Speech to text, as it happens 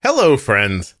Hello,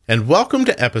 friends, and welcome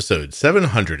to episode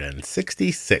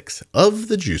 766 of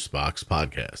the Juicebox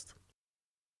Podcast.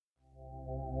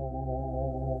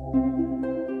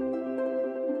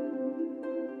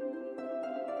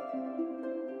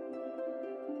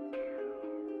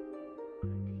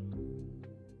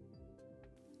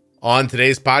 On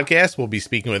today's podcast, we'll be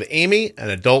speaking with Amy,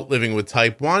 an adult living with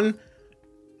type 1.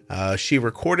 She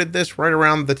recorded this right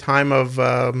around the time of,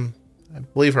 I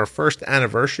believe, her first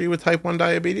anniversary with type 1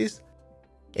 diabetes.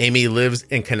 Amy lives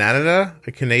in Canada,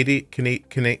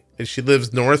 she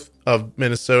lives north of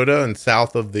Minnesota and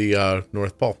south of the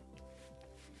North Pole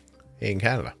in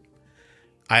Canada.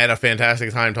 I had a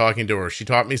fantastic time talking to her. She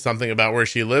taught me something about where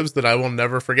she lives that I will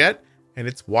never forget, and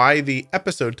it's why the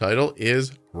episode title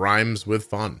is Rhymes with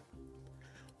Fun.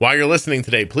 While you're listening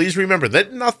today, please remember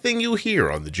that nothing you hear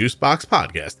on the Juicebox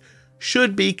Podcast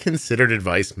should be considered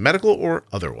advice, medical or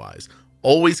otherwise.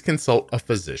 Always consult a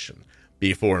physician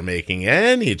before making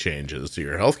any changes to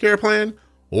your healthcare plan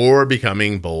or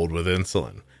becoming bold with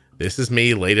insulin. This is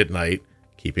me late at night,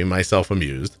 keeping myself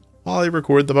amused while I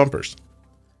record the bumpers.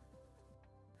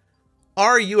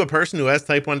 Are you a person who has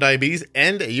type 1 diabetes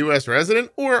and a U.S.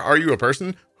 resident, or are you a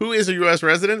person who is a U.S.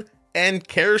 resident and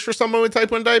cares for someone with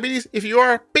type 1 diabetes? If you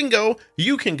are, bingo,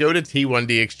 you can go to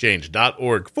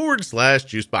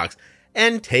t1dexchange.org/juicebox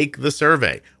and take the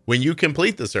survey. When you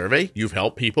complete the survey, you've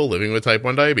helped people living with type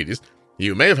 1 diabetes.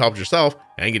 You may have helped yourself,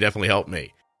 and you definitely helped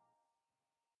me.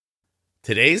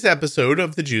 Today's episode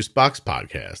of the Juicebox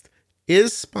Podcast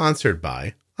is sponsored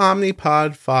by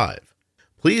Omnipod 5.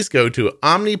 Please go to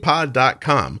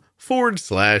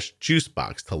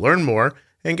omnipod.com/juicebox to learn more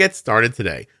and get started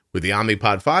today with the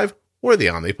Omnipod 5 or the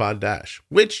Omnipod Dash,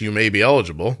 which you may be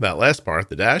eligible, that last part,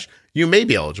 the Dash, you may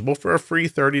be eligible for a free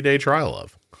 30-day trial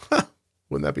of.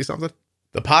 Wouldn't that be something?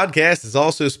 The podcast is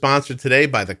also sponsored today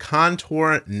by the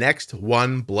Contour Next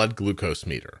One blood glucose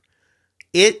meter.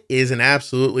 It is an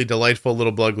absolutely delightful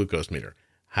little blood glucose meter.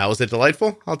 How is it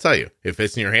delightful? I'll tell you. It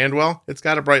fits in your hand well, it's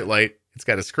got a bright light, it's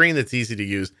got a screen that's easy to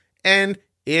use, and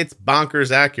it's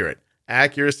bonkers accurate.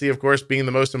 Accuracy, of course, being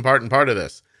the most important part of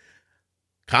this.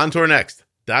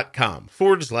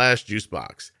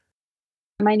 ContourNext.com/juicebox.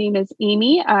 My name is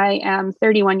Amy. I am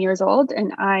 31 years old,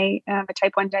 and I am a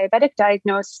type 1 diabetic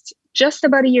diagnosed just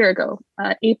about a year ago.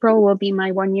 April will be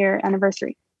my 1-year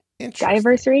anniversary.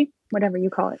 Diaversary, whatever you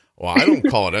call it. Well, I don't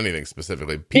call it anything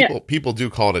specifically. People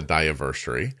do call it a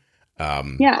diaversary.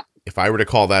 If I were to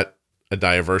call that a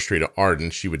diaversary to Arden,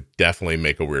 she would definitely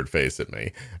make a weird face at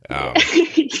me. I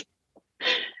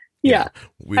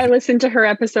listened to her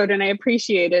episode and I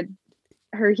appreciated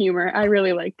her humor. I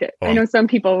really liked it. I know some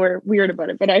people were weird about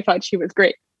it, but I thought she was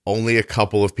great. Only a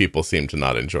couple of people seem to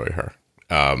not enjoy her.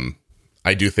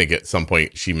 I do think at some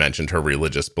point she mentioned her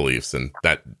religious beliefs, and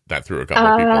that threw a couple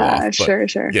of people off. But,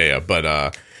 sure. Yeah.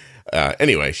 But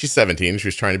anyway, she's 17. She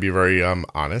was trying to be very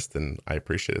honest, and I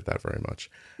appreciated that very much.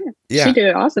 Yeah. She did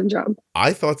an awesome job.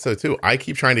 I thought so too. I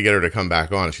keep trying to get her to come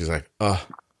back on, and she's like, and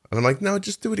I'm like, no,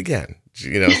 just do it again.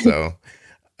 So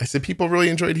I said, people really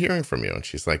enjoyed hearing from you. And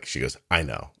she goes, I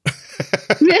know.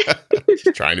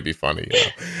 She's trying to be funny.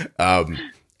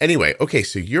 Anyway, okay,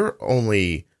 so you're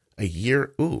only a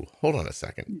year. Ooh, hold on a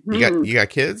second. Mm-hmm. You got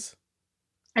kids?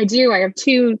 I do. I have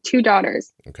two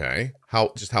daughters. Okay. How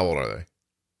old are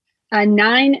they?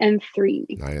 9 and 3.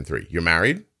 9 and 3. You're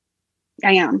married?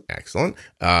 I am. Excellent.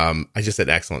 I just said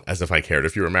excellent as if I cared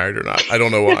if you were married or not. I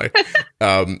don't know why.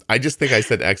 I just think I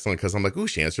said excellent because I'm like, ooh,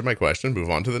 she answered my question.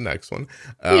 Move on to the next one.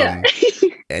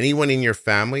 Anyone in your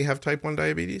family have type 1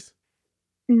 diabetes?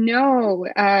 No,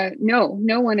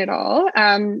 no one at all.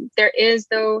 There is,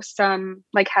 though, some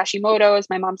like Hashimoto's.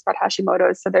 My mom's got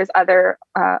Hashimoto's. So there's other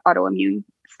autoimmune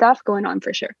stuff going on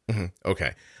for sure. Mm-hmm.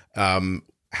 Okay.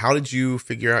 How did you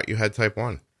figure out you had type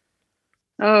 1?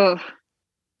 Oh,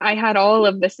 I had all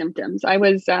of the symptoms. I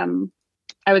was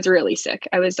really sick.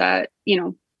 I was,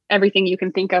 everything you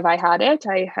can think of. I had it.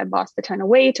 I had lost a ton of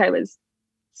weight. I was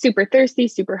super thirsty,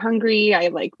 super hungry.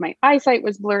 My eyesight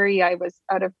was blurry. I was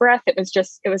out of breath. It was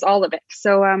all of it.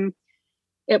 So,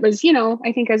 it was,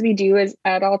 I think as we do as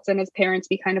adults and as parents,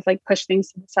 we kind of like push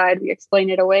things to the side. We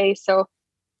explain it away. So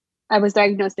I was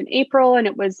diagnosed in April, and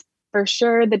it was for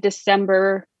sure the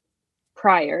December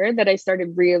prior that I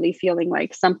started really feeling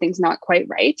like something's not quite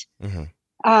right. Mm-hmm.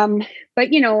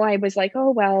 But I was like,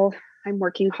 oh, well, I'm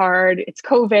working hard. It's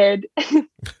COVID.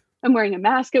 I'm wearing a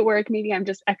mask at work. Maybe I'm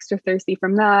just extra thirsty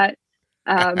from that.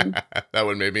 That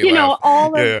would make me laugh.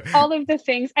 All of the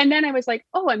things. And then I was like,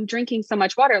 oh, I'm drinking so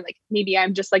much water. Like maybe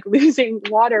I'm just like losing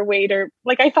water weight, or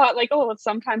like, I thought like, oh,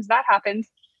 sometimes that happens.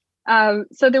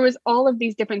 So there was all of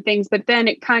these different things, but then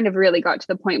it kind of really got to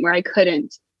the point where I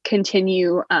couldn't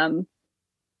continue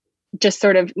just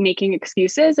sort of making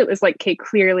excuses. It was like, okay,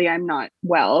 clearly I'm not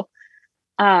well.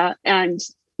 And,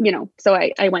 so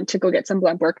I went to go get some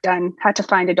blood work done, had to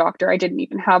find a doctor. I didn't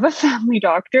even have a family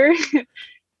doctor.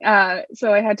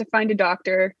 So I had to find a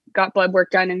doctor, got blood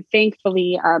work done. And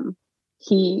thankfully,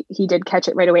 he did catch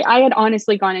it right away. I had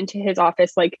honestly gone into his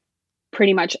office, like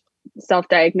pretty much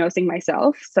self-diagnosing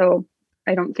myself. So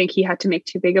I don't think he had to make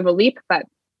too big of a leap, but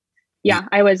yeah,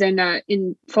 I was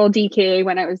in full DKA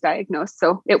when I was diagnosed.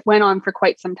 So it went on for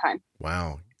quite some time.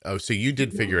 Wow. Oh, so you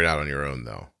did figure it out on your own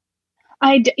though.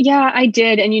 I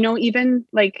did. And, even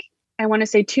like, I want to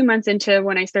say 2 months into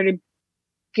when I started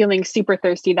feeling super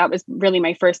thirsty, that was really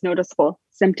my first noticeable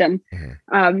symptom.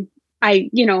 Mm-hmm.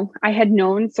 I had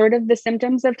known sort of the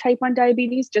symptoms of type 1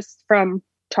 diabetes just from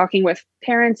talking with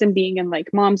parents and being in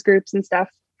like mom's groups and stuff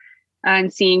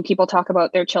and seeing people talk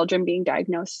about their children being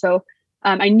diagnosed. So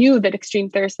I knew that extreme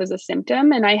thirst was a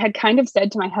symptom. And I had kind of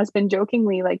said to my husband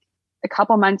jokingly, like a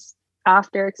couple months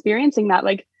after experiencing that,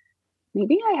 like,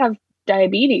 maybe I have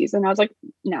diabetes. And I was like,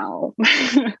 no,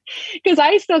 because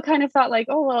I still kind of thought like,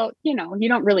 oh, well, you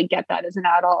don't really get that as an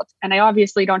adult. And I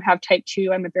obviously don't have type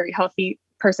 2. I'm a very healthy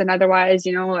person. Otherwise,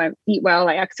 I eat well,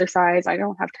 I exercise. I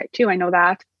don't have type 2. I know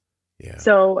that. Yeah.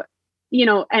 So,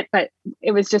 but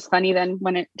it was just funny then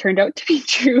when it turned out to be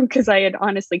true, because I had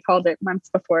honestly called it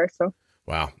months before. So,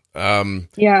 wow.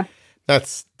 Yeah, that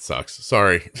sucks.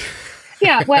 Sorry.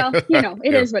 Yeah, well,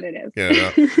 it is what it is.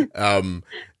 Yeah.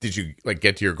 Did you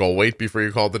get to your goal weight before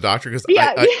you called the doctor? Because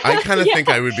I kind of think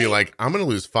I would be like, I'm going to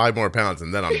lose 5 more pounds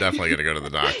and then I'm definitely going to go to the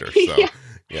doctor. So,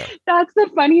 yeah. That's the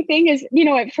funny thing is,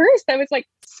 at first I was like,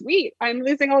 sweet, I'm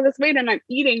losing all this weight and I'm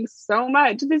eating so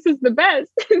much. This is the best.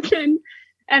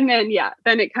 and then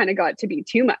it kind of got to be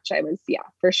too much. I was,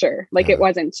 for sure. Like it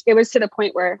was to the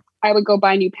point where I would go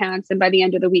buy new pants and by the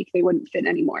end of the week, they wouldn't fit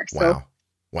anymore. So.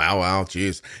 Wow.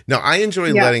 Geez. No, I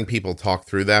enjoy letting people talk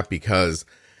through that because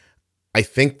I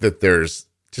think that there's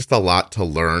just a lot to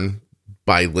learn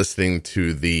by listening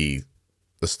to the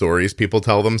stories people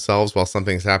tell themselves while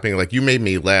something's happening. Like you made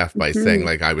me laugh by saying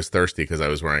like I was thirsty because I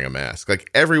was wearing a mask. Like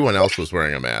everyone else was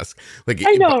wearing a mask. Like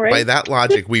I know, right? By that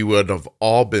logic, we would have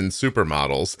all been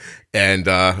supermodels and,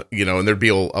 and there'd be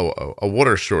a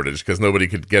water shortage because nobody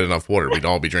could get enough water. We'd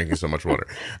all be drinking so much water.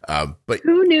 But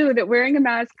who knew that wearing a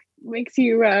mask makes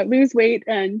you lose weight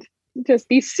and just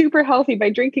be super healthy by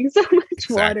drinking so much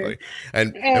water.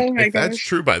 And if that's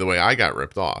true, by the way, I got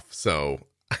ripped off. So,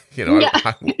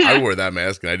 I wore that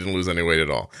mask and I didn't lose any weight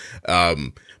at all.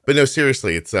 But no,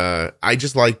 seriously, it's I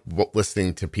just like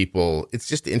listening to people. It's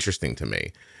just interesting to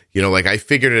me. I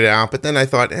figured it out, but then I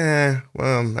thought,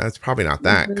 well, that's probably not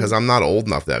that because I'm not old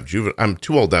enough to have I'm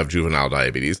too old to have juvenile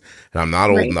diabetes and I'm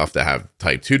not old enough to have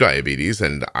type 2 diabetes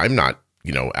and I'm not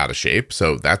out of shape.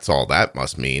 So that's all that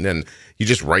must mean. And you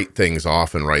just write things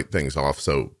off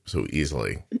so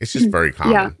easily. It's just very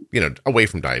common, away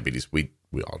from diabetes, we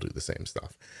all do the same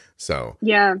stuff. So,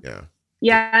 yeah.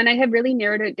 And I have really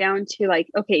narrowed it down to like,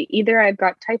 okay, either I've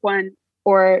got type 1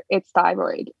 or it's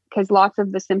thyroid because lots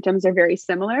of the symptoms are very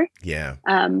similar. Yeah.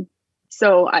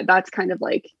 So that's kind of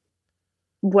like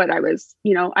what I was,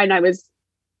 and I was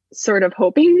sort of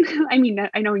hoping. I mean,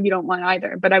 I know you don't want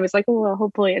either, but I was like, oh, well,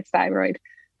 hopefully it's thyroid.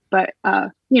 But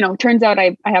turns out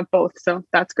I have both, so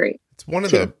that's great. It's one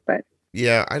of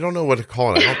I don't know what to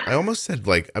call it. I almost said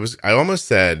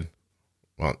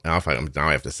well, now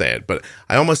I have to say it, but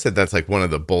I almost said that's like one of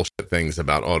the bullshit things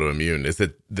about autoimmune is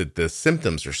that the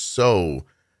symptoms are so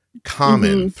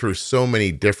common through so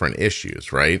many different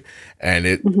issues, right? And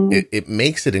it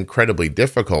makes it incredibly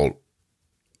difficult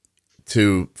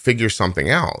to figure something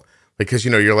out because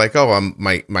you're like, oh,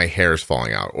 my hair's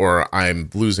falling out or I'm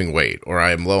losing weight or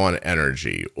I'm low on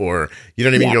energy or you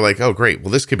know what I mean. You're like, oh great,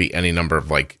 well this could be any number of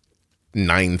like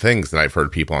 9 things that I've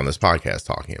heard people on this podcast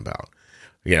talking about,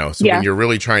 so when you're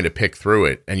really trying to pick through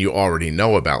it and you already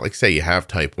know about, like say you have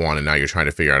type 1 and now you're trying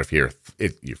to figure out if your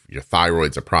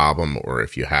thyroid's a problem or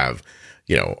if you have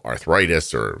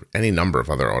arthritis or any number of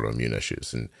other autoimmune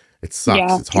issues, and it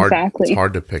sucks. It's hard. Exactly. It's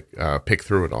hard to pick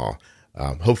through it all.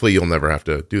 Hopefully you'll never have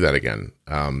to do that again.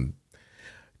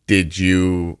 Did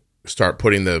you start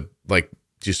putting did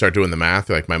you start doing the math?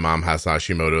 Like my mom has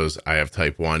Hashimoto's, I have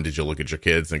type 1. Did you look at your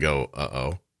kids and go,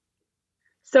 uh-oh?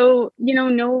 So,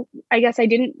 no, I guess I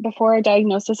didn't, before a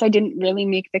diagnosis, I didn't really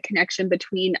make the connection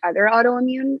between other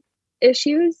autoimmune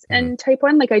issues and type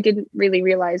 1. Like I didn't really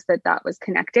realize that was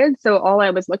connected. So all I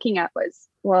was looking at was,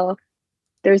 well,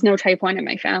 there's no type 1 in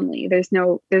my family. There's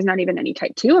not even any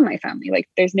type 2 in my family. Like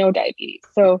there's no diabetes.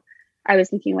 So I was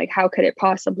thinking like, how could it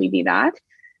possibly be that?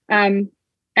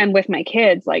 And with my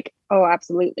kids, like, oh,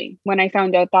 absolutely. When I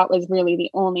found out that was really the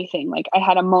only thing, like I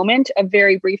had a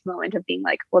very brief moment of being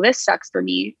like, well, this sucks for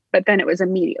me. But then it was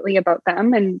immediately about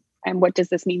them and what does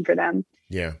this mean for them?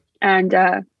 Yeah. And,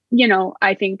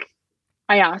 I think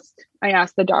I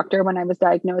asked the doctor when I was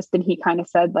diagnosed, and he kind of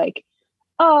said like,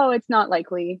 oh, it's not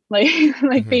likely.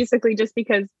 Like basically just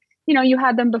because, you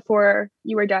had them before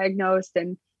you were diagnosed,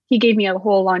 and he gave me a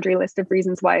whole laundry list of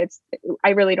reasons why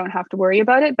I really don't have to worry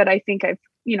about it. But I think I've,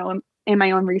 in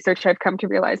my own research, I've come to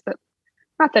realize that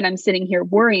not that I'm sitting here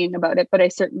worrying about it, but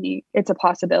it's a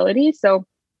possibility. So,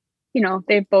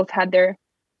 they've both had their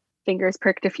fingers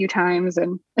pricked a few times,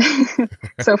 and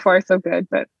so far so good.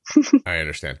 But I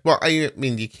understand. Well, I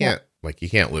mean, you can't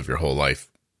live your whole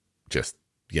life just,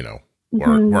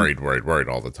 worried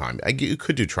all the time. You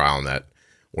could do TrialNet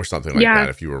or something like that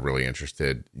if you were really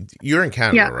interested. You're in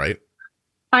Canada, right?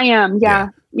 I am. Yeah.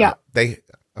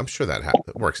 I'm sure that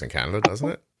works in Canada, doesn't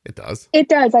it? It does. It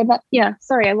does.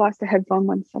 Sorry, I lost a headphone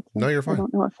 1 second. No, you're fine. I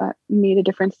don't know if that made a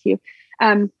difference to you.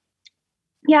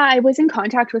 I was in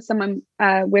contact with someone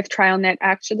with TrialNet.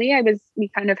 Actually, we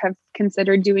kind of have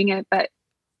considered doing it, but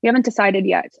we haven't decided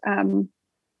yet.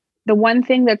 The one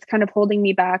thing that's kind of holding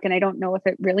me back, and I don't know if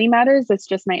it really matters, it's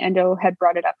just my endo had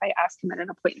brought it up. I asked him at an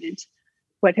appointment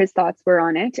what his thoughts were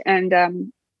on it.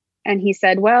 And he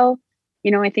said, well,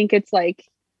 I think it's like,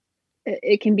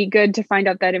 it can be good to find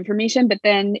out that information, but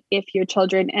then if your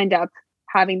children end up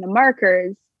having the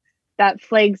markers, that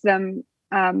flags them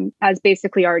as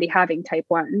basically already having type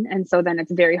 1. And so then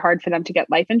it's very hard for them to get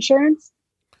life insurance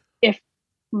if,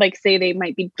 like, say they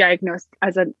might be diagnosed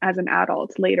as an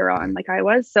adult later on, like I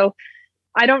was. So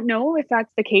I don't know if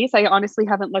that's the case. I honestly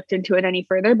haven't looked into it any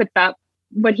further, but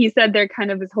what he said there kind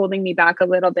of is holding me back a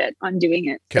little bit on doing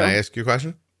it. Can I ask you a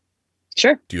question?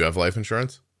 Sure. Do you have life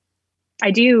insurance?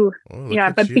 I do. Oh,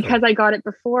 yeah. But because I got it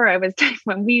before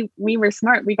when we were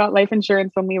smart, we got life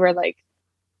insurance when we were like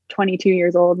 22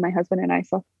 years old, my husband and I.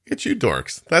 So it's you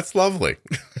dorks. That's lovely.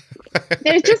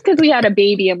 It's just because we had a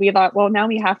baby and we thought, well, now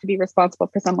we have to be responsible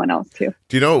for someone else too.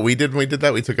 Do you know what we did when we did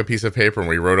that? We took a piece of paper and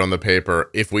we wrote on the paper,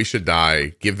 if we should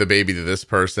die, give the baby to this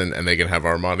person and they can have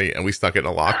our money. And we stuck it in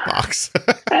a lockbox.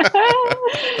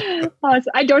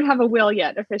 So I don't have a will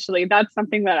yet officially. That's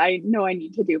something that I know I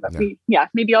need to do. But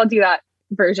maybe I'll do that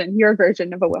your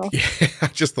version of a will. Yeah, I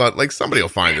just thought like somebody will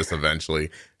find us eventually,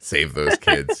 save those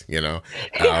kids,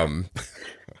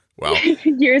 Well,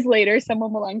 years later,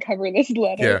 someone will uncover this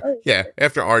letter. Yeah.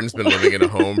 After Arden's been living in a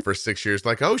home for 6 years,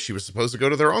 like, oh, she was supposed to go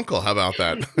to their uncle. How about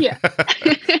that? Yeah.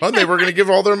 Oh, they were going to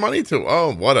give all their money to.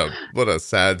 Oh, what a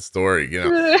sad story.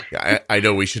 I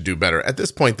know we should do better. At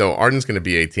this point, though, Arden's going to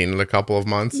be 18 in a couple of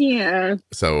months. Yeah.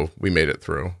 So we made it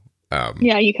through.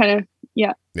 You kind of,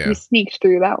 you sneaked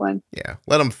through that one. Yeah.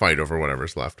 Let them fight over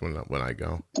whatever's left when I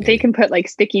go. They can put like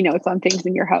sticky notes on things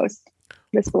in your house.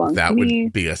 This belongs to me. That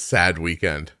would be a sad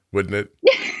weekend, wouldn't it?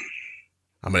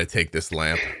 I'm going to take this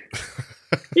lamp.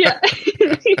 Yeah.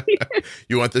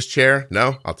 You want this chair?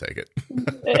 No, I'll take it.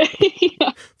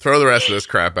 Yeah. Throw the rest of this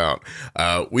crap out.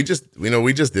 We just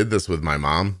did this with my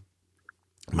mom.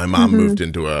 My mom moved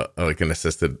into an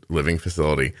assisted living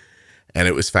facility, and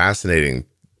it was fascinating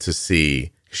to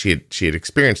see. She had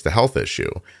experienced a health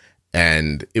issue,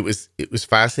 and it was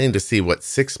fascinating to see what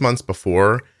 6 months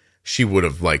before she would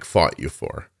have like fought you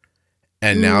for.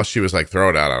 And now she was like,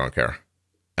 throw it out. I don't care.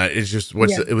 It's just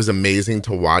it was amazing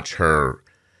to watch her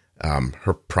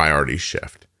priorities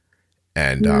shift.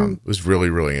 And it was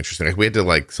really, really interesting. Like we had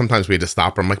to sometimes we had to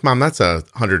stop her. I'm like, Mom, that's a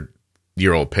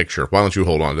 100-year-old picture. Why don't you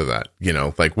hold on to that?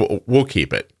 Like we'll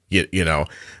keep it.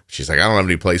 She's like, I don't have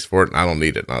any place for it and I don't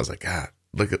need it. And I was like, God,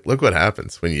 look what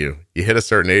happens when you hit a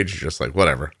certain age. You're just like,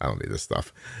 whatever. I don't need this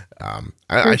stuff.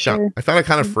 I found it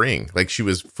kind of freeing. Like she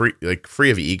was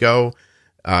free of ego,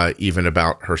 even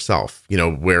about herself,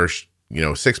 where,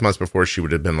 6 months before she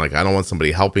would have been like, I don't want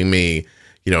somebody helping me.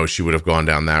 She would have gone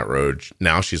down that road.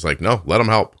 Now she's like, no, let them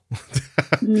help.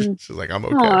 She's like, I'm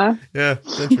okay. Aww. Yeah.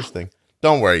 It's interesting.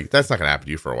 Don't worry. That's not going to happen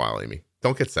to you for a while, Amy.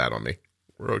 Don't get sad on me.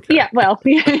 We're okay. Yeah. Well,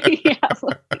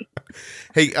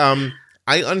 Hey,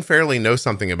 I unfairly know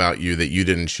something about you that you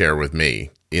didn't share with me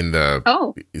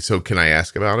so can I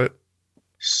ask about it?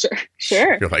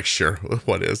 Sure. You're like, sure.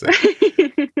 What is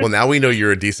it? Well, now we know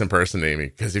you're a decent person, Amy,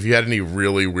 because if you had any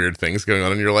really weird things going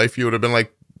on in your life, you would have been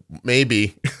like,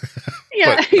 maybe.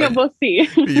 Yeah, we'll see.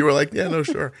 You were like, yeah, no,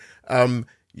 sure.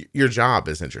 Your job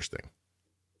is interesting.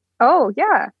 Oh,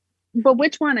 yeah. But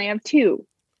which one? I have two.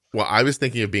 Well, I was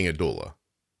thinking of being a doula.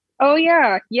 Oh,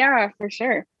 yeah. Yeah, for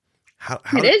sure.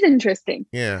 It is interesting.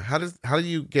 Yeah. How do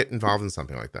you get involved in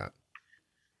something like that?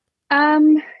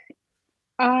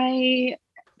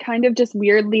 kind of just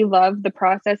weirdly love the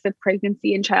process of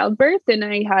pregnancy and childbirth. And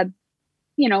I had,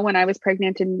 when I was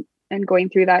pregnant and going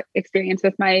through that experience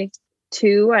with my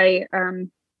two, I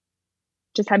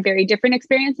just had very different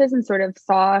experiences and sort of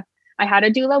saw, I had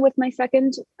a doula with my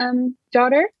second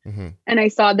daughter, Mm-hmm. and I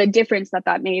saw the difference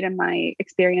that made in my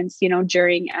experience,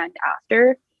 during and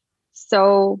after.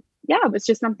 So yeah, it was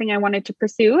just something I wanted to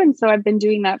pursue. And so I've been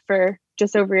doing that for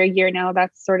just over a year now.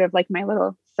 That's sort of like my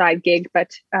little side gig,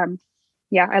 but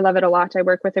yeah, I love it a lot. I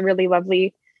work with a really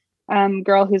lovely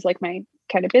girl who's like my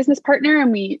kind of business partner,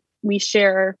 and we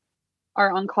share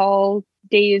our on-call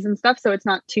days and stuff, so it's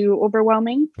not too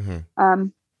overwhelming. Mm-hmm.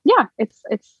 Yeah, it's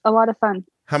a lot of fun.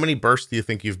 How many births do you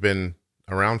think you've been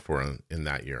around for in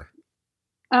that year?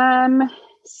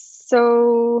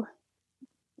 So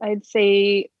I'd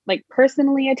say like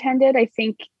personally attended, I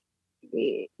think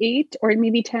 8 or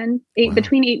maybe 10, Wow.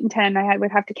 Between 8 and 10, I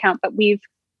would have to count, but we've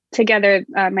together,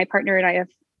 my partner and I have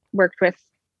worked with,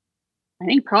 I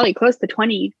think, probably close to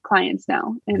 20 clients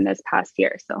now in this past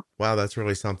year. So Wow, that's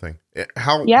really something.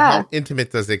 How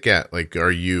intimate does it get? Like,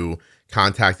 are you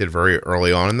contacted very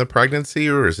early on in the pregnancy,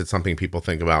 or is it something people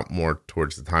think about more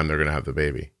towards the time they're going to have the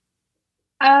baby?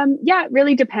 Yeah, it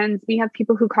really depends. We have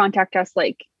people who contact us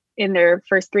like in their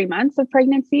first 3 months of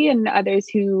pregnancy, and others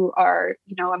who are,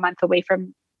 a month away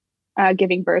from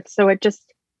giving birth. So it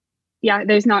just,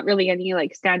 there's not really any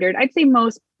like standard. I'd say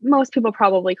most people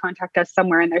probably contact us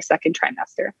somewhere in their second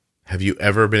trimester. Have you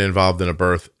ever been involved in a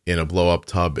birth in a blow up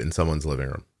tub in someone's living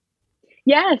room?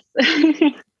 Yes.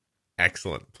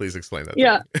 Excellent. Please explain that.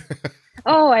 Yeah.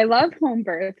 Oh, I love home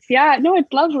births. Yeah, no,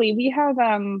 it's lovely. We have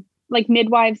like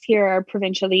midwives here are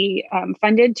provincially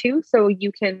funded too. So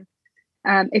you can,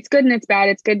 it's good and it's bad.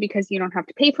 It's good because you don't have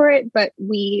to pay for it. But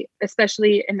we,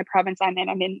 especially in the province I'm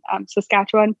in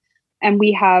Saskatchewan, and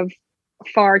we have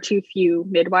far too few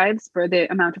midwives for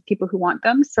the amount of people who want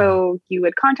them. So you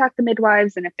would contact the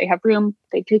midwives, and if they have room,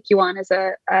 they take you on as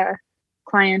a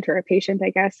client or a patient, I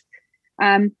guess.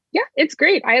 Yeah, it's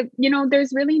great.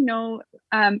 There's really no,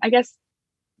 I guess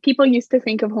people used to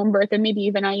think of home birth, and maybe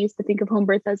even I used to think of home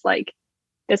birth as like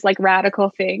this like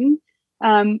radical thing.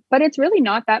 But it's really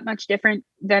not that much different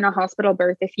than a hospital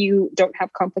birth if you don't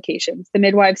have complications. The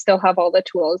midwives still have all the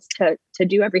tools to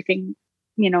do everything.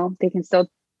 They can still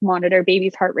monitor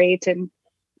baby's heart rate, and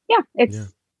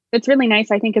it's really nice.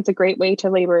 I think it's a great way to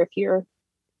labor if you're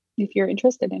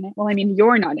interested in it. Well, I mean,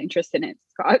 you're not interested in it,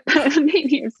 Scott.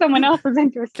 Maybe if someone else is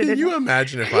interested in it. Can you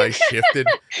imagine if I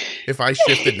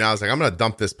shifted now? I was like, I'm going to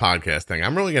dump this podcast thing.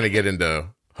 I'm really going to get into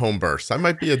home births. I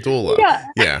might be a doula.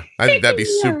 Yeah. I think that'd be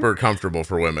super comfortable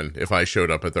for women if I showed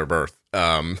up at their birth.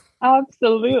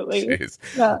 Absolutely.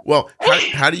 Yeah. Well,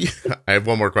 how do you, I have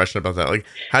one more question about that. Like,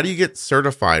 how do you get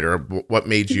certified, or what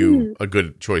made you a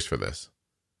good choice for this?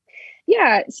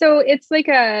 Yeah. So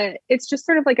it's just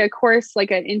sort of like a course,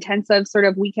 like an intensive sort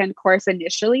of weekend course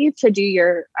initially to do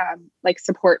your like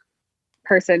support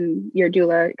person, your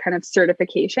doula kind of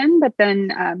certification. But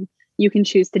then you can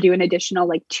choose to do an additional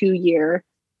like 2-year,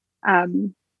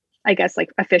 I guess,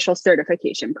 like official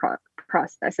certification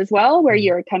process as well, where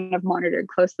you're kind of monitored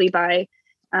closely by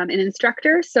an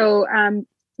instructor. So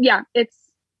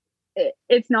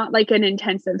it's not like an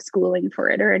intensive schooling for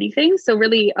it or anything. So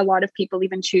really a lot of people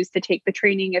even choose to take the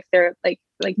training if they're like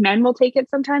men will take it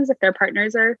sometimes if their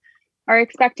partners are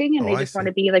expecting, and they just want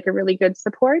to be like a really good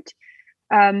support.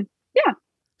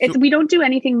 We don't do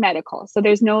anything medical. So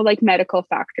there's no like medical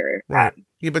factor. Right.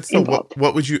 Yeah, but still,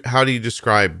 how do you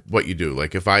describe what you do?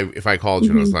 Like if I called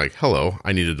you and I was like, hello,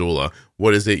 I need a doula.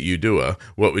 What is it you do?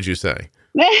 What would you say?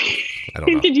 I don't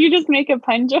know. Did you just make a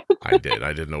pun joke? I did.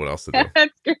 I didn't know what else to do.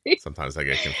 That's great. Sometimes I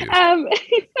get confused.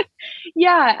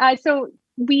 So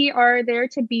we are there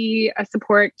to be a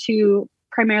support to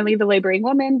primarily the laboring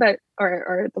woman,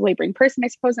 or the laboring person, I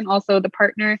suppose, and also the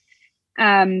partner,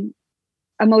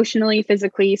 emotionally,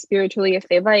 physically, spiritually, if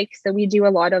they like. So we do a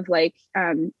lot of like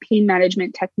pain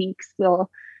management techniques. We'll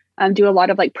do a lot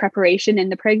of like preparation in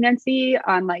the pregnancy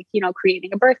on like,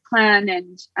 creating a birth plan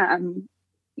and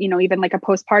even like a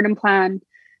postpartum plan,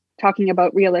 talking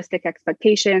about realistic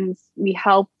expectations. We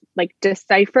help like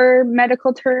decipher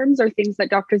medical terms or things that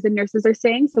doctors and nurses are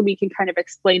saying, so we can kind of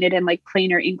explain it in like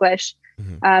plainer English.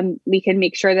 We can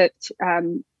make sure that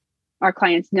our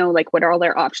clients know like what all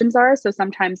their options are. So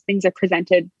sometimes things are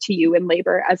presented to you in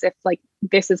labor as if like,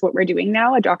 this is what we're doing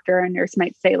now. A doctor or a nurse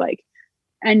might say like,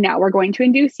 and now we're going to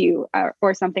induce you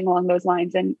or something along those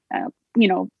lines. And,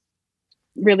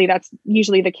 really that's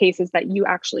usually the case, is that you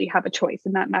actually have a choice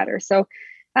in that matter. So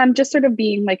just sort of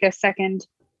being like a second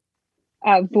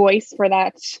voice for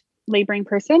that laboring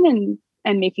person. And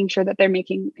and making sure that they're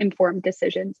making informed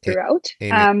decisions throughout,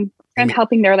 Amy, and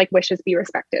helping their like wishes be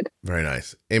respected. Very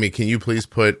nice. Amy, can you please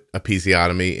put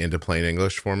episiotomy into plain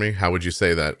English for me? How would you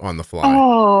say that on the fly?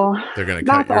 Oh, they're going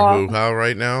to cut your hoo-ha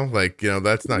right now? Like,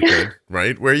 that's not good,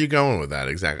 right? Where are you going with that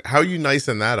exactly? How are you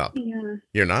nicing that up? Yeah.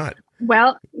 You're not.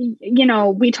 Well,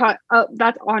 we talk,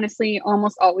 that's honestly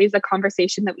almost always a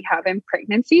conversation that we have in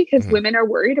pregnancy, because women are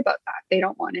worried about that. They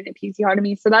don't want an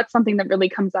episiotomy. So that's something that really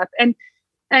comes up.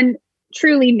 And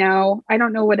truly now, I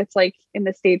don't know what it's like in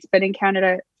the States, but in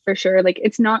Canada, for sure, like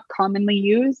it's not commonly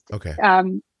used. Okay.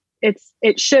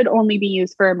 It should only be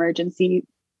used for emergency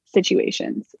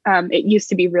situations. It used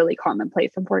to be really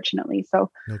commonplace, unfortunately.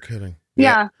 So no kidding.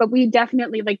 Yeah, but we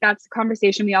definitely, like, that's a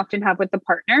conversation we often have with the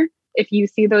partner. If you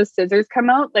see those scissors come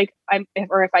out, like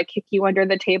if I kick you under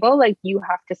the table, like you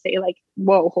have to say like,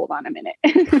 whoa, hold on a minute.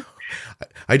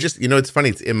 I just, it's funny.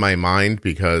 It's in my mind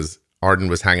because Arden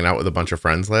was hanging out with a bunch of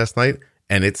friends last night,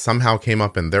 and it somehow came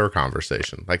up in their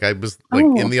conversation. Like I was like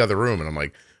in the other room, and I'm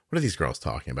like, what are these girls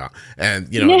talking about? And,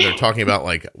 they're talking about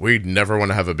like, we'd never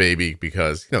want to have a baby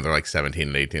because, they're like 17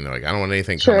 and 18. They're like, I don't want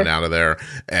anything coming out of there.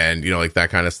 And, like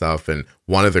that kind of stuff. And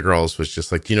one of the girls was just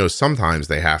like, sometimes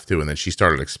they have to. And then she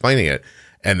started explaining it.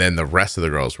 And then the rest of the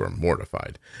girls were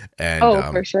mortified. And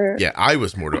for sure. Yeah, I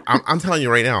was mortified. I'm telling you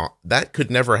right now, that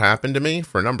could never happen to me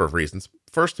for a number of reasons.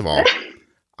 First of all,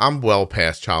 I'm well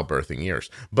past childbirthing years,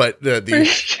 but but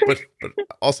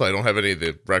also I don't have any of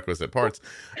the requisite parts,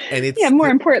 and it's more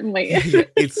importantly,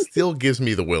 it still gives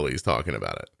me the willies talking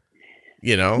about it.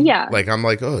 Yeah. Like I'm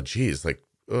like, oh geez, like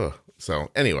ugh. So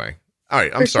anyway, all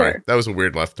right, I'm sorry, that was a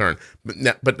weird left turn,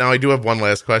 but now I do have one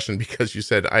last question because you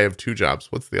said I have two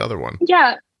jobs. What's the other one?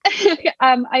 Yeah,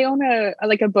 I own a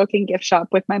book and gift shop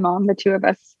with my mom. The two of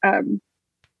us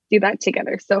do that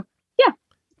together. So.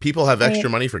 People have extra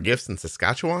money for gifts in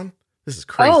Saskatchewan? This is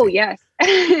crazy. Oh, yes.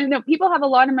 No, people have a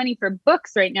lot of money for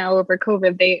books right now over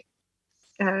COVID.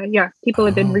 People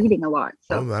have been reading a lot.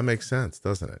 So. Oh, that makes sense,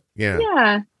 doesn't it? Yeah.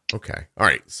 Yeah. Okay. All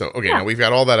right. So, now we've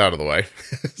got all that out of the way.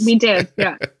 We did.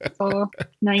 Yeah. So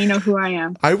now you know who I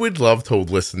am. I would love to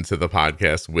listen to the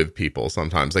podcast with people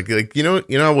sometimes. Like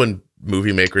when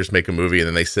movie makers make a movie and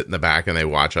then they sit in the back and they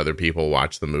watch other people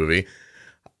watch the movie.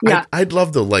 Yeah. I'd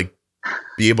love to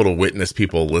be able to witness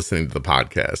people listening to the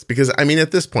podcast, because I mean, at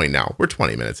this point now we're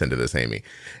 20 minutes into this, Amy,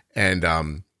 and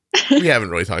we haven't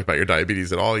really talked about your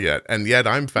diabetes at all yet. And yet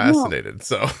I'm fascinated. No.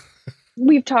 So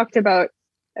we've talked about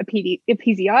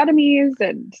episiotomies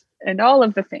and all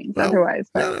of the things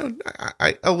otherwise. But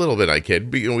I a little bit I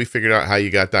kid, but we figured out how you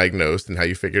got diagnosed and how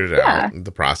you figured it out,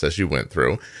 the process you went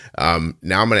through. Now I'm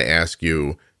going to ask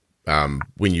you,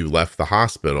 when you left the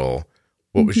hospital,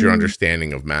 what was your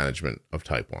understanding of management of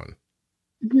type 1?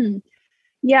 Mm-hmm.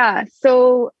 Yeah.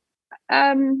 So,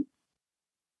 that's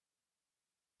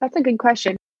a good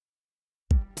question.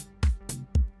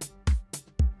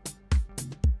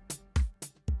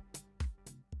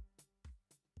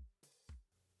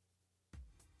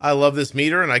 I love this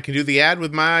meter, and I can do the ad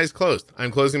with my eyes closed.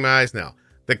 I'm closing my eyes now.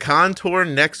 The Contour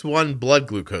Next One blood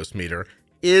glucose meter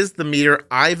is the meter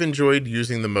I've enjoyed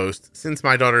using the most since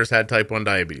my daughter's had type 1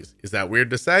 diabetes. Is that weird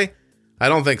to say? I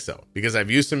don't think so, because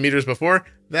I've used some meters before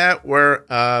that were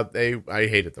I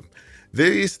hated them.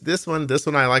 This one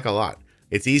I like a lot.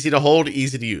 It's easy to hold,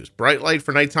 easy to use. Bright light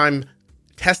for nighttime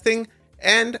testing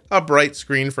and a bright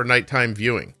screen for nighttime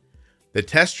viewing. The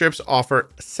test strips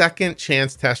offer second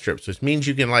chance test strips, which means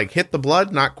you can hit the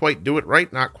blood, not quite do it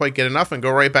right, not quite get enough, and go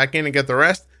right back in and get the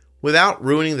rest without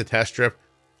ruining the test strip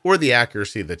or the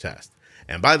accuracy of the test.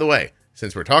 And by the way,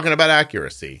 since we're talking about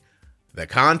accuracy, the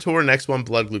Contour Next One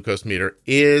blood glucose meter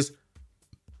is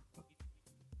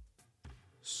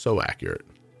so accurate.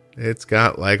 It's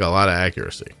got a lot of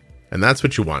accuracy. And that's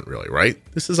what you want, really, right?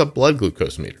 This is a blood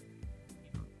glucose meter.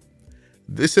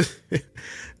 This is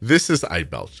I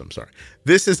belched, I'm sorry.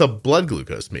 This is a blood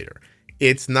glucose meter.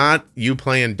 It's not you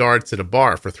playing darts at a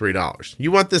bar for $3.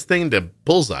 You want this thing to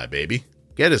bullseye, baby.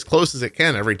 Get as close as it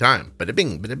can every time. Bada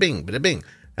bing, bada bing, bada bing.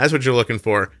 That's what you're looking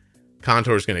for.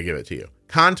 Contour's going to give it to you.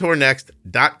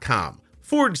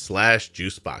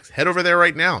 ContourNext.com/juicebox. Head over there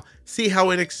right now. See how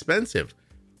inexpensive.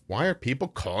 Why are people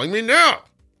calling me now?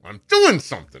 I'm doing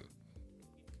something.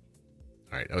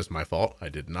 All right, that was my fault. I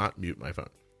did not mute my phone.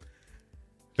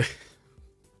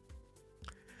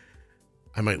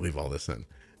 I might leave all this in.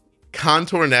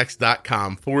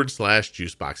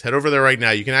 ContourNext.com/juicebox. Head over there right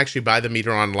now. You can actually buy the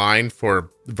meter online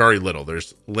for very little.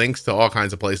 There's links to all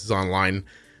kinds of places online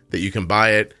that you can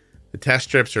buy it. The test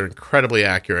strips are incredibly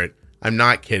accurate. I'm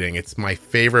not kidding. It's my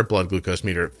favorite blood glucose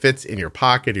meter. It fits in your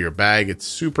pocket or your bag. It's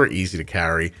super easy to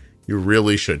carry. You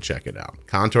really should check it out.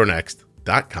 ContourNext.com.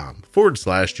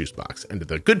 omnipod.com/juicebox. And to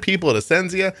the good people at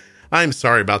Essentia, I'm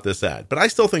sorry about this ad, but I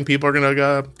still think people are going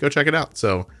to go check it out.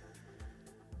 So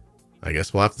I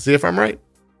guess we'll have to see if I'm right.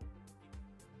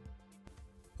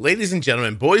 Ladies and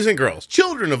gentlemen, boys and girls,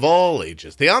 children of all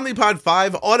ages, the Omnipod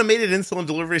 5 automated insulin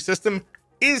delivery system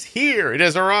is here. It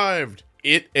has arrived.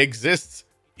 It exists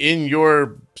in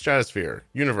your stratosphere,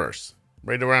 universe,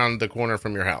 right around the corner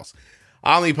from your house.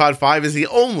 Omnipod 5 is the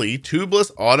only tubeless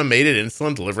automated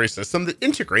insulin delivery system that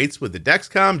integrates with the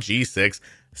Dexcom G6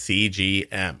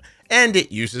 CGM. And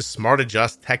it uses Smart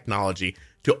Adjust technology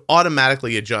to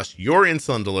automatically adjust your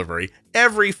insulin delivery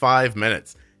every 5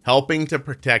 minutes, helping to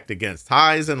protect against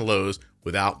highs and lows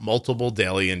without multiple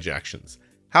daily injections.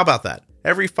 How about that?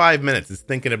 Every 5 minutes it's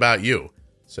thinking about you,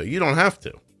 so you don't have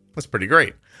to. That's pretty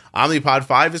great. Omnipod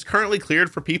 5 is currently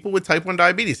cleared for people with type 1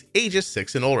 diabetes, ages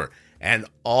 6 and older, and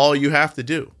all you have to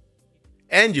do.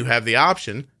 And you have the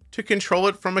option to control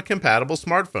it from a compatible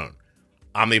smartphone.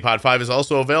 Omnipod 5 is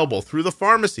also available through the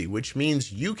pharmacy, which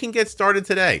means you can get started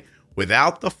today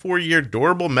without the 4-year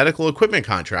durable medical equipment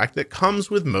contract that comes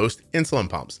with most insulin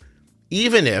pumps.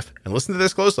 Even if, and listen to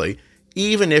this closely,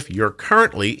 even if you're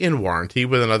currently in warranty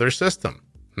with another system.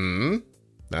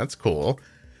 That's cool.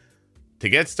 To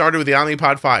get started with the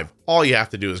Omnipod 5, all you have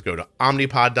to do is go to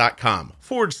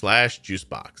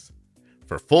omnipod.com/juicebox.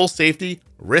 For full safety,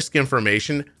 risk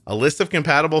information, a list of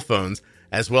compatible phones,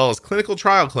 as well as clinical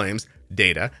trial claims,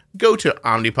 data, go to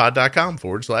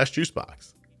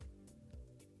omnipod.com/juicebox.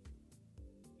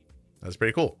 That's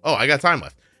pretty cool. Oh, I got time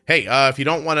left. Hey, if you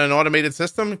don't want an automated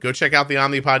system, go check out the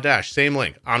Omnipod Dash. Same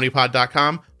link,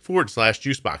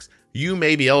 omnipod.com/juicebox. You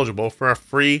may be eligible for a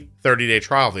free 30-day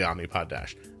trial of the Omnipod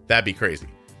Dash. That'd be crazy.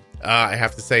 I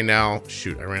have to say now,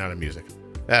 shoot, I ran out of music.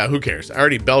 Who cares? I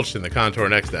already belched in the Contour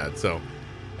Next ad, so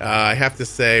I have to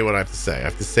say what I have to say. I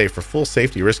have to say for full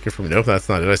safety risk information. Nope, that's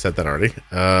not it. I said that already.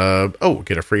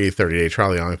 Get a free 30-day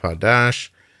trial of the Omnipod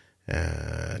Dash.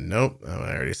 Nope, I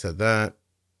already said that.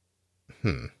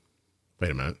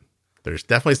 Wait a minute. There's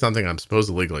definitely something I'm supposed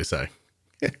to legally say.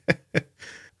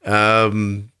 I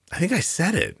think I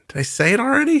said it. Did I say it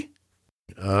already?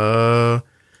 No,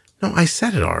 I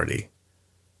said it already.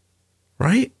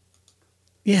 Right?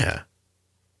 Yeah.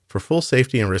 For full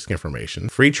safety and risk information,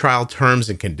 free trial terms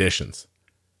and conditions.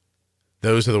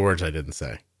 Those are the words I didn't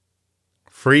say.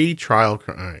 Free trial.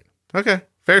 All right. Okay.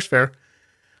 Fair's fair.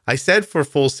 I said for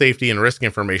full safety and risk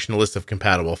information, a list of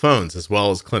compatible phones, as well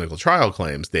as clinical trial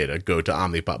claims data, go to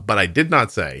Omnipod. But I did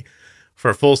not say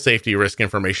for full safety, risk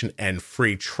information, and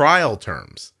free trial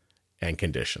terms and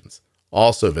conditions.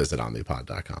 Also visit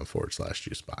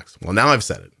omnipod.com/juicebox. Well, now I've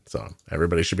said it, so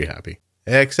everybody should be happy.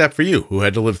 Except for you, who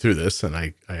had to live through this, and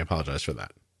I apologize for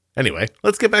that. Anyway,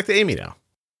 let's get back to Amy now.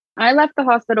 I left the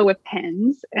hospital with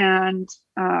pens, and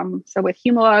so with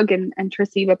Humalog and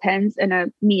Tresiba pens and a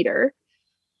meter.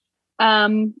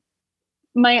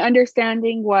 My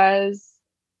understanding was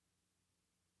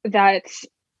that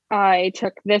I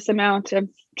took this amount of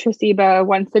Tresiba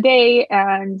once a day,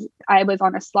 and I was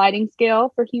on a sliding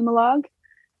scale for Humalog.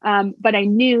 But I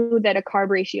knew that a carb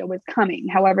ratio was coming.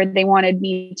 However, they wanted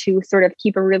me to sort of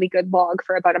keep a really good log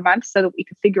for about a month so that we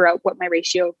could figure out what my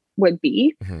ratio would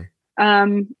be.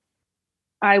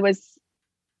 I was,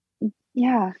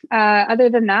 other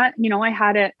than that, I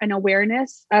had an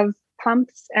awareness of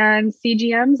pumps and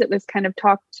CGMs. It was kind of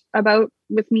talked about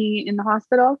with me in the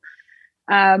hospital.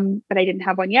 But I didn't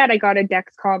have one yet. I got a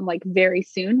Dexcom like very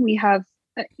soon. We have,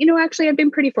 actually I've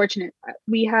been pretty fortunate.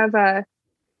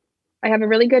 I have a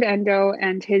really good endo,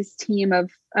 and his team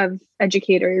of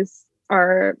educators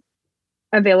are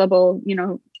available,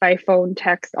 by phone,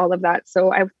 text, all of that.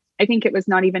 So I think it was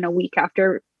not even a week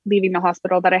after leaving the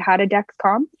hospital that I had a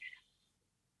Dexcom.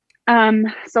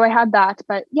 So I had that,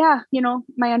 but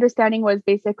my understanding was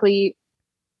basically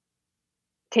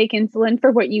take insulin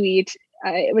for what you eat.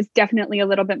 It was definitely a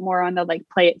little bit more on the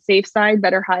play it safe side,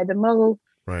 better high than low.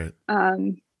 Right.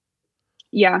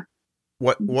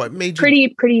 What made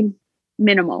you pretty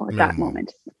minimal at that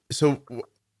moment. So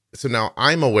now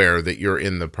I'm aware that you're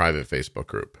in the private Facebook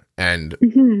group, and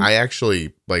I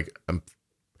actually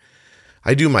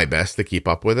I do my best to keep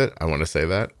up with it. I want to say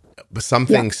that, but some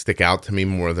things stick out to me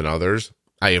more than others.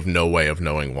 I have no way of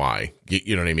knowing why.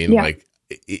 You know what I mean? Yeah.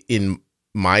 In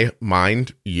my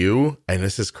mind, and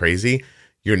this is crazy,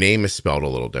 your name is spelled a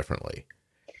little differently.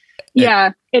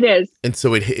 Yeah, it is. And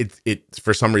so it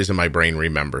for some reason my brain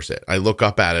remembers it. I look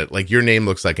up at it, your name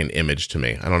looks like an image to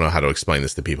me. I don't know how to explain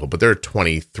this to people, but there are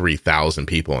 23,000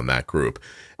 people in that group.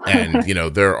 And,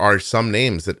 there are some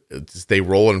names that they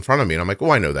roll in front of me and I'm like,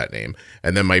 oh, I know that name.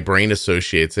 And then my brain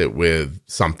associates it with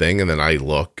something. And then I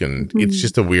look and it's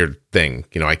just a weird thing.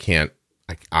 I can't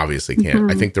I obviously can't.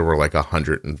 I Mhm. think there were like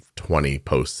 120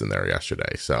 posts in there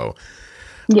yesterday. So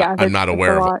Yeah, I'm not that's a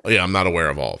aware of, lot. I'm not aware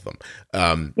of all of them.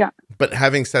 Yeah. But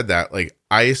having said that, like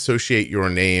I associate your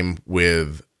name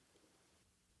with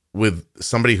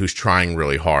somebody who's trying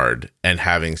really hard and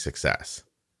having success.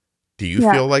 Do you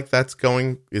Yeah. feel like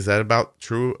is that about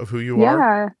true of who you are?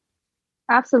 Yeah,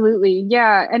 absolutely.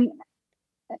 Yeah. And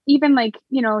even like,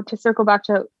 to circle back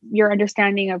to your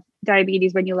understanding of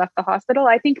diabetes when you left the hospital,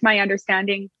 I think my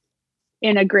understanding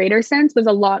in a greater sense was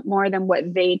a lot more than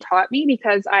what they taught me,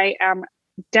 because I am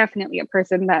definitely a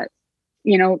person that,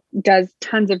 does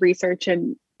tons of research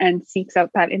and seeks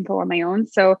out that info on my own.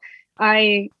 So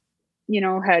I,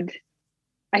 had,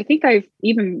 I think I've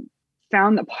even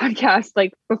found the podcast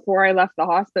like before I left the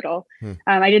hospital. Hmm.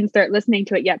 I didn't start listening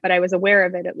to it yet, but I was aware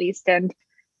of it at least. And,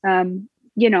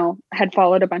 had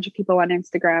followed a bunch of people on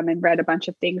Instagram and read a bunch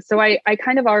of things. So I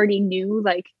kind of already knew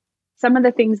like some of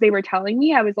the things they were telling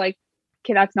me. I was like,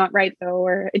 okay, that's not right though,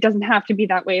 or it doesn't have to be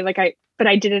that way. But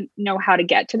I didn't know how to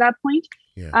get to that point.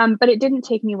 Yeah. But it didn't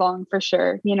take me long for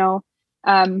sure.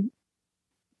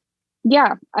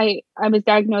 Yeah, I was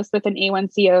diagnosed with an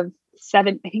A1C of I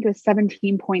think it was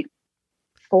 17.4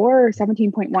 or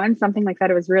 17.1, something like that.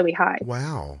 It was really high.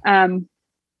 Wow.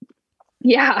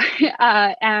 Yeah.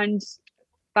 And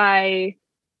by,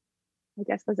 I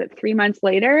guess, was it 3 months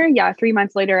later? Yeah, 3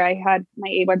 months later, I had my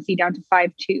A1C down to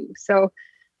 5.2. So,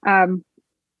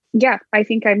 yeah, I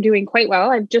think I'm doing quite well.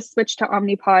 I've just switched to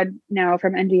Omnipod now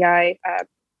from NDI,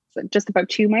 so just about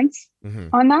 2 months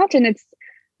on that. And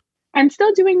I'm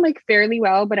still doing like fairly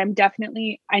well, but I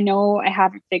know I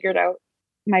haven't figured out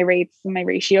my rates and my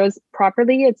ratios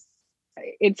properly.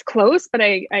 It's close, but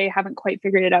I haven't quite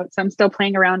figured it out. So I'm still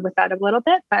playing around with that a little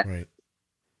bit, but right.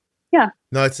 Yeah.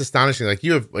 No, it's astonishing. Like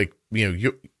you have like,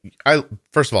 I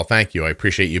first of all, thank you. I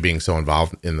appreciate you being so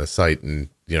involved in the site and,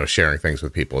 sharing things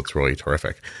with people. It's really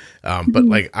terrific. But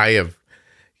like I have,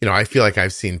 I feel like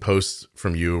I've seen posts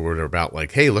from you where they're about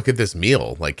like, hey, look at this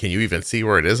meal. Like, can you even see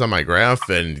where it is on my graph?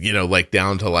 And, like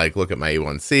down to like, look at my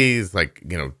A1Cs, like,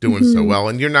 doing so well.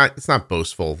 And it's not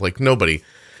boastful. Like nobody,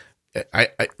 I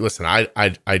listen,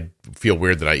 I feel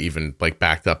weird that I even like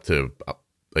backed up to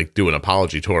like do an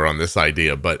apology tour on this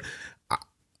idea. But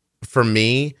for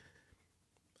me,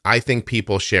 I think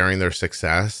people sharing their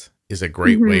success is a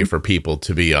great way for people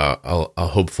to be a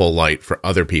hopeful light for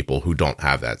other people who don't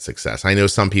have that success. I know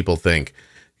some people think,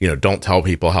 don't tell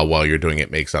people how well you're doing.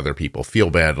 It makes other people feel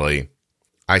badly.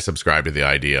 I subscribe to the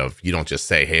idea of you don't just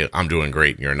say, hey, I'm doing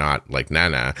great. And you're not like,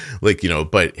 nah, like,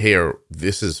 but here,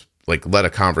 this is like, let a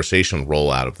conversation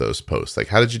roll out of those posts. Like,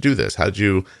 how did you do this? How did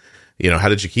you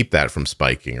keep that from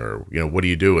spiking, or, what do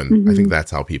you do? And I think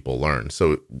that's how people learn.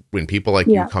 So when people like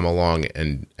you come along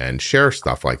and share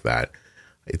stuff like that,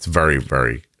 it's very,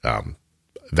 very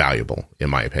valuable in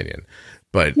my opinion.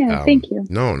 But thank you.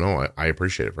 No, I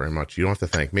appreciate it very much. You don't have to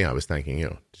thank me. I was thanking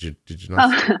you. Did you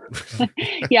not?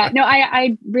 Yeah, no,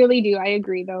 I really do. I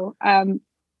agree though.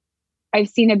 I've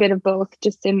seen a bit of both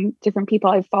just in different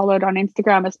people I've followed on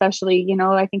Instagram, especially,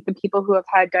 I think the people who have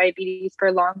had diabetes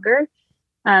for longer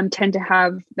tend to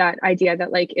have that idea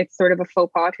that like, it's sort of a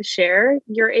faux pas to share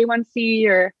your A1C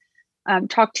or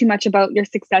talk too much about your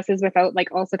successes without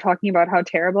like also talking about how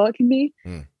terrible it can be.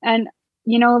 And,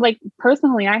 like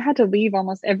personally, I had to leave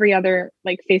almost every other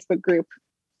like Facebook group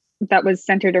that was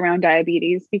centered around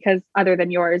diabetes other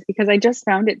than yours, because I just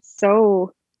found it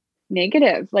so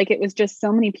negative. Like it was just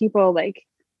so many people like,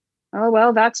 oh,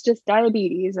 well, that's just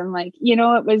diabetes. And like,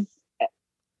 it was,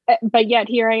 but yet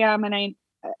here I am. And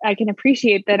I can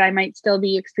appreciate that I might still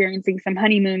be experiencing some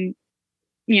honeymoon,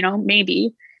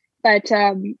 maybe, but,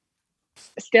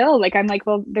 still like, I'm like,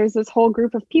 well, there's this whole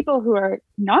group of people who are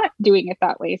not doing it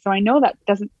that way. So I know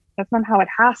that's not how it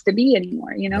has to be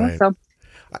anymore, Right. So,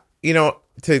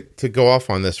 to go off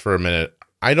on this for a minute,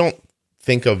 I don't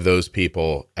think of those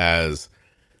people as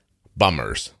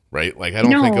bummers, right? Like I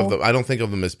don't think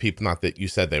of them as people, not that you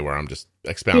said they were, I'm just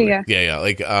expounding. Yeah.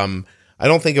 Like, I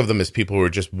don't think of them as people who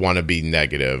just want to be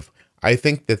negative. I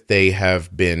think that they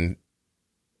have been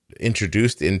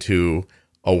introduced into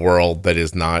a world that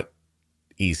is not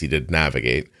easy to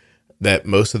navigate, that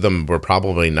most of them were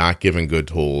probably not given good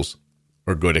tools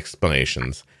or good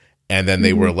explanations. And then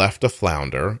they were left to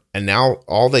flounder. And now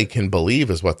all they can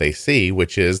believe is what they see,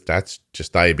 which is that's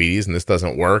just diabetes and this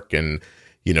doesn't work. And,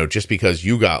 just because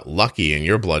you got lucky in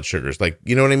your blood sugars, like,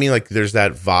 you know what I mean? Like there's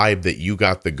that vibe that you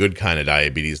got the good kind of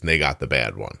diabetes and they got the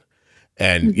bad one.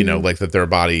 And, like that their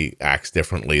body acts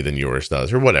differently than yours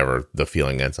does or whatever the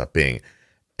feeling ends up being.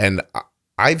 And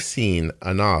I've seen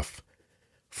enough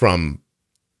from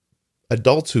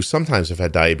adults who sometimes have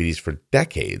had diabetes for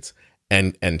decades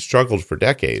and struggled for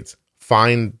decades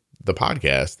find the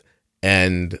podcast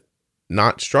and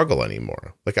not struggle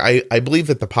anymore. Like I believe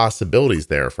that the possibility's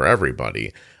there for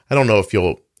everybody. I don't know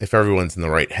if everyone's in the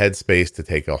right headspace to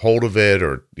take a hold of it,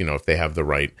 or, you know, if they have the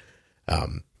right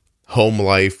home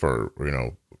life, or, you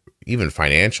know, even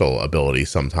financial ability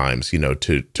sometimes, you know,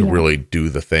 to really do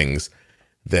the things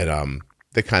that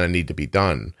that kind of need to be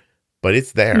done. But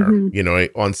it's there, Mm-hmm. you know,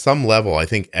 on some level. I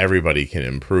think everybody can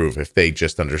improve if they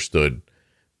just understood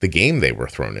the game they were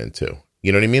thrown into.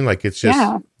 You know what I mean? Like, it's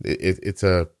just, it's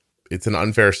an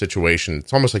unfair situation.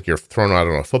 It's almost like you're thrown out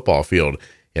on a football field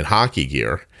in hockey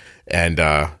gear, and,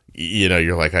 you know,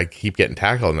 you're like, I keep getting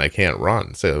tackled and I can't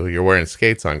run. So you're wearing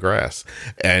skates on grass.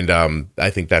 And I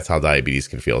think that's how diabetes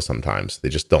can feel sometimes. They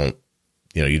just don't,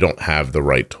 you know, you don't have the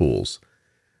right tools.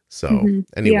 So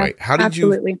anyway, how did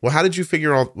you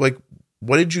figure out, like,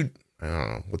 what did you, I don't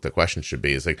know what the question should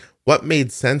be, is like, what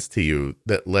made sense to you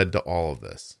that led to all of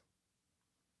this?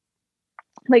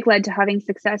 Like, led to having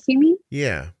success, you mean?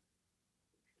 Yeah.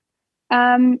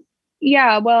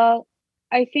 Yeah, well,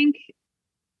 I think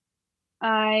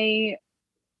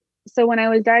so when I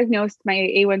was diagnosed, my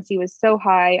A1C was so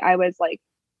high, I was like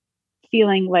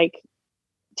feeling like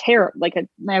terrible, I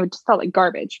just felt like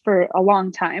garbage for a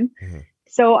long time. Mm-hmm.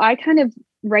 So I kind of,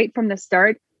 right from the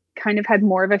start, kind of had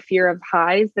more of a fear of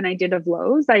highs than I did of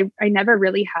lows. I never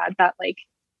really had that like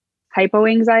hypo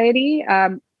anxiety.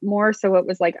 More so it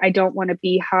was like, I don't want to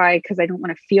be high because I don't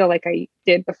want to feel like I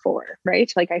did before,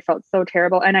 right? Like, I felt so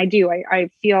terrible. And I do, I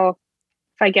feel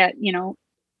if I get, you know,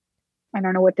 I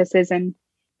don't know what this is in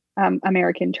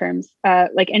American terms,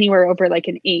 like anywhere over like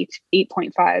an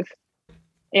 8.5,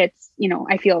 it's, you know,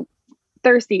 I feel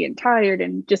thirsty and tired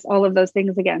and just all of those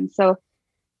things again. So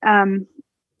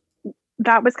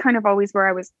that was kind of always where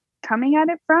I was coming at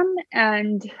it from.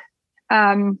 And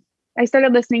I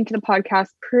started listening to the podcast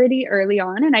pretty early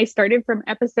on, and I started from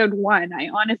episode 1. I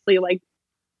honestly like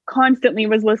constantly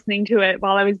was listening to it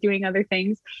while I was doing other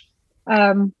things.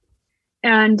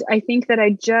 And I think that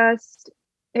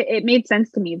it made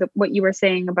sense to me, what you were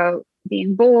saying about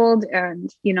being bold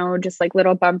and, you know, just like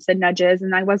little bumps and nudges.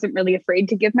 And I wasn't really afraid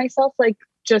to give myself like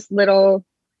just little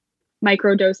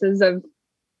micro doses of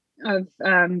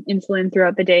insulin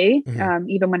throughout the day.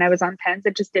 Even when I was on pens,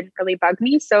 it just didn't really bug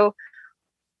me. So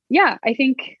yeah, I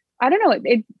think, I don't know,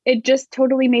 it just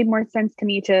totally made more sense to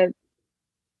me to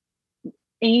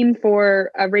aim for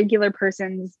a regular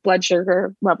person's blood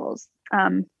sugar levels.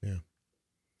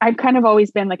 I've kind of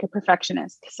always been like a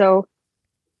perfectionist. So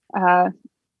I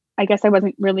guess I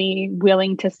wasn't really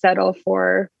willing to settle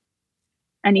for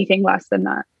anything less than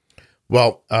that.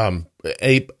 Well,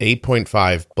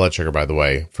 8.5 blood sugar, by the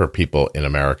way, for people in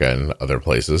America and other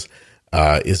places,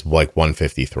 is like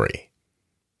 153.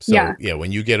 So yeah,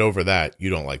 when you get over that, you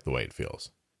don't like the way it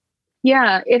feels.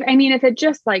 Yeah. If it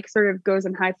just like sort of goes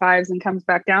in high fives and comes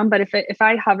back down, but if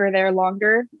I hover there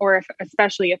longer, or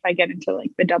especially if I get into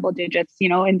like the double digits, you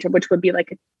know, which would be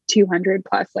like a 200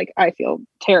 plus, like I feel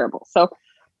terrible. So,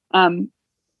 so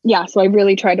I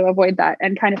really try to avoid that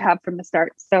and kind of have from the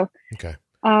start. So, okay.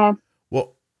 Hold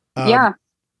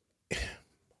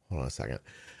on a second.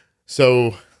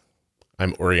 So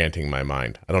I'm orienting my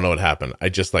mind. I don't know what happened. I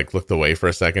just like looked away for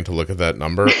a second to look at that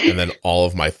number, and then all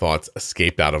of my thoughts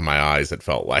escaped out of my eyes. It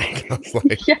felt like I was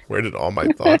like, where did all my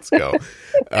thoughts go?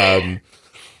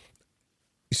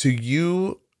 So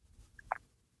you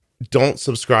don't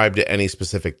subscribe to any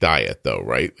specific diet though,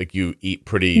 right? Like, you eat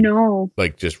pretty,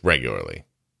 like, just regularly.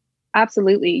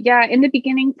 Absolutely. Yeah. In the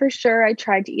beginning, for sure, I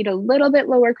tried to eat a little bit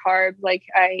lower carb. Like,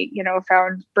 I, you know,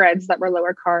 found breads that were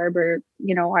lower carb, or,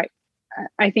 you know,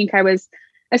 I think I was,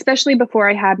 especially before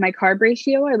I had my carb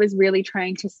ratio, I was really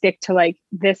trying to stick to like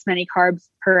this many carbs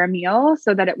per meal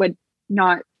so that it would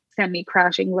not send me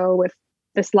crashing low with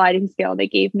the sliding scale they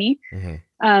gave me.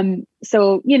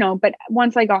 So, you know, but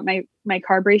once I got my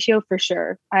carb ratio, for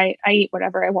sure, I eat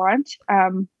whatever I want.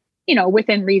 You know,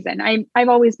 within reason. I've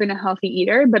always been a healthy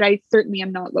eater, but I certainly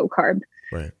am not low carb,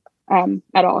 right?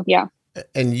 At all. Yeah.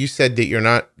 And you said that you're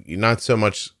not so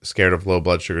much scared of low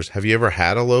blood sugars. Have you ever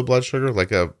had a low blood sugar,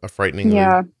 like a frightening?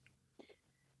 Yeah,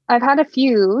 I've had a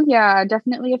few. Yeah,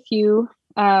 definitely a few.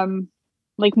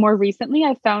 Like more recently,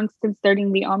 I found since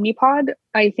starting the Omnipod,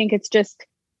 I think it's just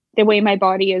the way my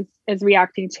body is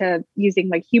reacting to using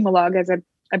like Humalog as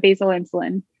a basal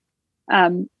insulin.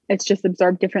 It's just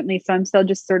absorbed differently. So I'm still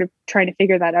just sort of trying to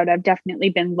figure that out. I've definitely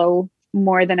been low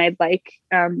more than I'd like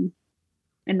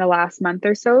in the last month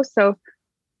or so. So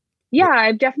yeah,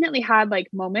 I've definitely had like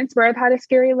moments where I've had a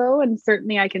scary low, and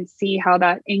certainly I can see how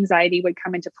that anxiety would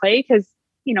come into play, because,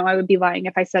 you know, I would be lying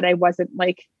if I said I wasn't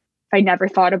like I never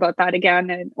thought about that again.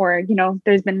 And, or, you know,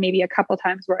 there's been maybe a couple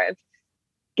times where I've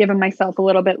given myself a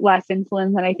little bit less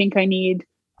insulin than I think I need,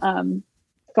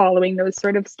 following those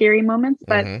sort of scary moments.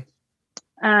 But,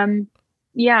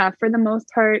 yeah, for the most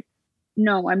part,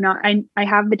 no, I'm not. I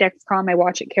have the Dexcom. I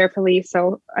watch it carefully.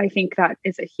 So I think that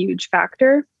is a huge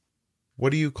factor.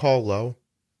 What do you call low?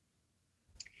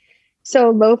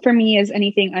 So low for me is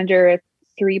anything under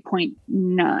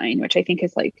 3.9, which I think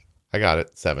is like, I got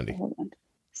it. 70. hold on.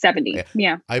 70.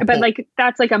 Yeah. I But like,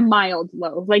 that's like a mild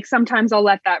low. Like sometimes I'll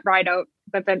let that ride out,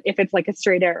 but then if it's like a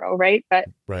straight arrow, right? But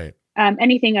right.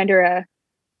 Anything under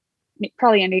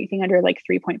probably anything under like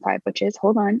 3.5, which is,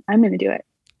 hold on, I'm going to do it.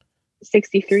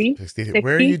 63. 60.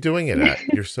 Where are you doing it at?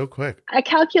 You're so quick. A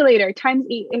calculator times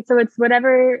 8. So it's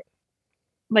whatever,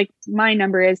 like my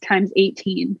number is times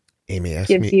 18. Amy, ask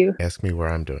me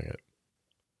where I'm doing it.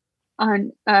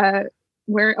 On,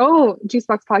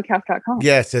 juiceboxpodcast.com.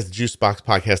 Yeah, it says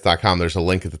juiceboxpodcast.com. There's a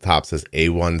link at the top that says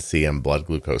A1C and blood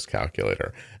glucose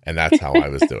calculator. And that's how I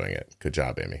was doing it. Good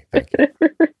job, Amy. Thank you.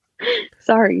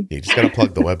 Sorry. You just got to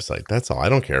plug the website. That's all. I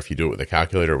don't care if you do it with a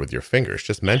calculator or with your fingers.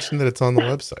 Just mention that it's on the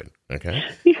website. Okay.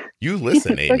 You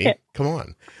listen, Amy. Okay. Come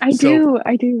on. I do.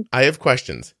 I have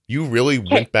questions. You really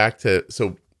went back to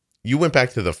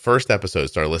the first episode,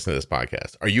 started listening to this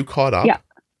podcast. Are you caught up?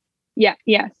 Yeah.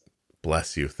 Yes.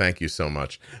 Bless you. Thank you so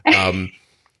much.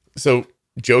 So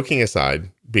joking aside,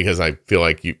 because I feel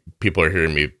like people are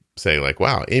hearing me say like,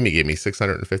 wow, Amy gave me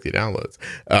 650 downloads,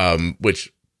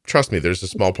 which trust me, there's a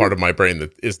small part of my brain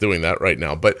that is doing that right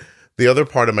now. But the other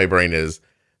part of my brain is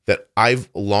that I've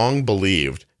long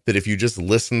believed that if you just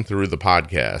listen through the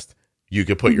podcast, you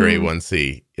could put your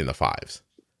A1C in the 5s.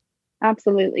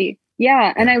 Absolutely.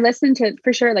 Yeah. And I listened to,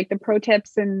 for sure, like the pro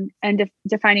tips and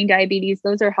defining diabetes.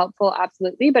 Those are helpful.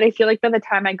 Absolutely. But I feel like by the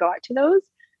time I got to those,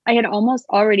 I had almost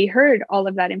already heard all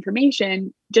of that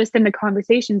information just in the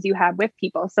conversations you have with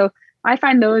people. So I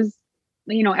find those,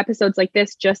 you know, episodes like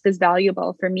this just as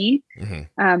valuable for me.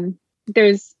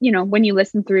 There's, you know, when you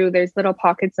listen through, there's little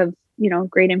pockets of, you know,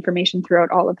 great information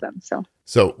throughout all of them. So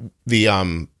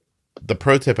the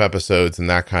pro tip episodes and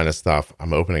that kind of stuff,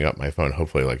 I'm opening up my phone.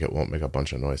 Hopefully like it won't make a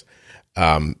bunch of noise.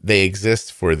 They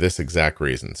exist for this exact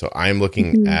reason. So I'm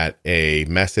looking at a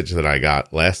message that I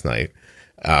got last night,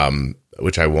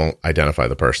 which I won't identify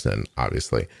the person,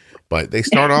 obviously, but they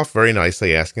start off very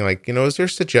nicely asking like, you know, is there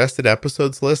suggested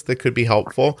episodes list that could be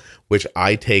helpful, which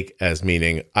I take as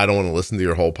meaning I don't want to listen to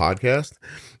your whole podcast.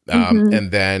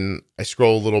 And then I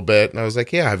scroll a little bit and I was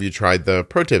like, yeah, have you tried the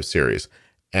pro tip series?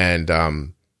 And,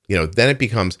 you know, then it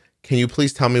becomes, can you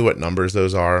please tell me what numbers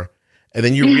those are? And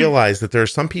then you realize that there are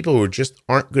some people who just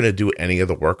aren't going to do any of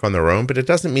the work on their own, but it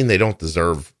doesn't mean they don't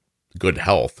deserve good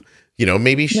health. You know,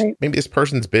 maybe this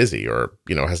person's busy or,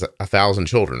 you know, has 1,000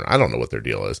 children. I don't know what their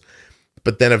deal is.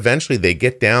 But then eventually they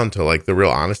get down to like the real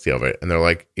honesty of it. And they're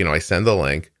like, you know, I send the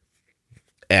link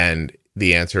and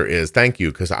the answer is thank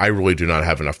you, because I really do not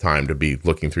have enough time to be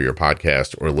looking through your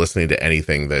podcast or listening to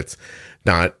anything that's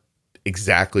not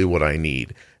exactly what I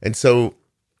need. And so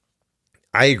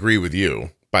I agree with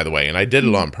you, by the way, and I did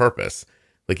it on purpose.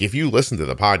 Like if you listen to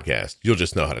the podcast, you'll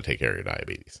just know how to take care of your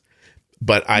diabetes.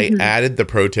 But I added the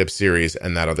pro tip series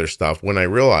and that other stuff when I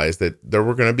realized that there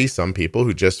were going to be some people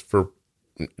who just for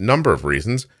a number of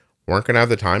reasons weren't going to have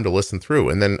the time to listen through.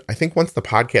 And then I think once the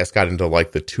podcast got into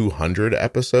like the 200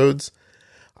 episodes,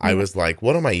 I was like,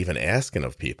 what am I even asking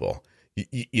of people?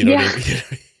 You know what I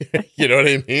mean? You know what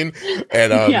I mean?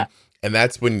 And and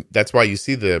that's why you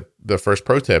see the first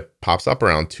pro tip pops up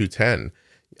around 210.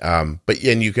 But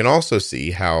you can also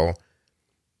see how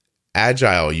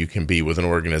agile you can be with an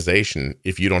organization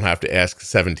if you don't have to ask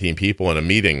 17 people in a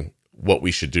meeting what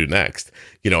we should do next.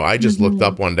 You know, I just looked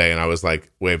up one day and I was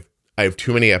like, I have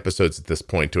too many episodes at this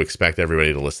point to expect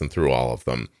everybody to listen through all of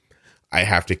them. I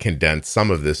have to condense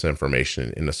some of this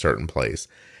information in a certain place.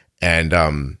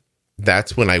 And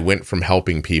that's when I went from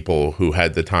helping people who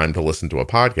had the time to listen to a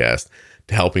podcast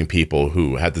to helping people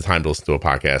who had the time to listen to a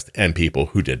podcast and people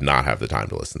who did not have the time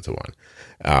to listen to one.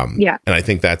 And I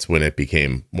think that's when it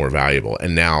became more valuable.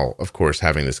 And now, of course,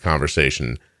 having this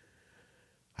conversation,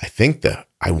 I think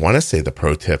I want to say the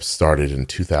pro tips started in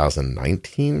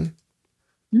 2019,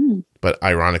 but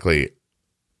ironically,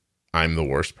 I'm the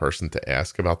worst person to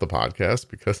ask about the podcast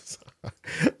because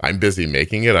I'm busy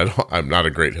making it. I'm not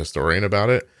a great historian about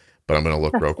it, but I'm going to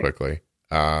look real quickly.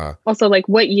 Also, like,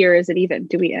 what year is it even?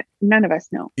 None of us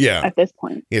know at this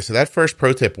point. Yeah. So that first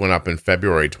pro tip went up in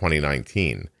February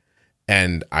 2019.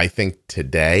 And I think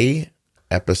today,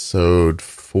 episode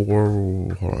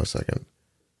 4, hold on a second.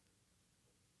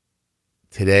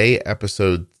 Today,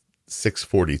 episode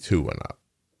 642 went up.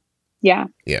 Yeah.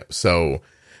 Yeah. So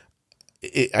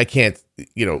I can't,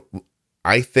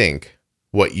 I think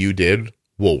what you did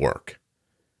will work.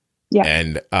 Yeah.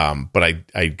 And, but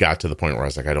I got to the point where I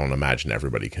was like, I don't imagine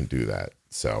everybody can do that.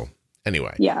 So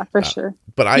anyway. Yeah, for sure.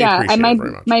 But I appreciate it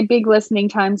very much. My big listening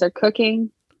times are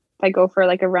cooking. If I go for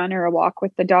like a run or a walk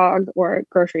with the dog, or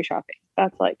grocery shopping.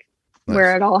 That's like Nice.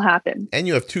 where it all happens. And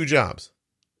you have 2 jobs.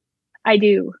 I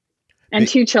do. And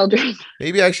 2 children.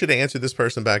 Maybe I should have answered this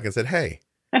person back and said, hey,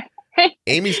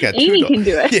 Amy's got 2 Amy can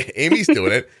do it. Yeah, Amy's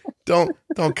doing it. Don't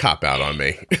cop out on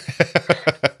me.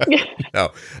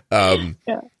 No.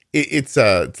 Yeah. It's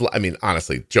I mean,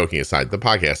 honestly, joking aside, the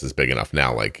podcast is big enough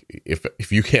now. Like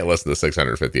if you can't listen to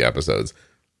 650 episodes,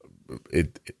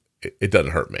 it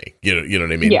doesn't hurt me. You know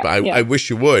what I mean? Yeah, But yeah. I wish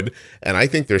you would. And I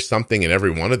think there's something in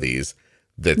every one of these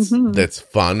that's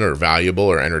fun or valuable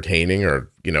or entertaining or,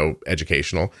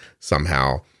 educational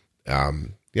somehow.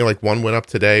 Like one went up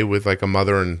today with like a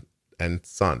mother and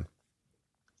son.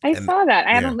 I saw that.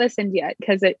 I haven't listened yet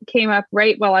because it came up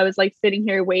right while I was like sitting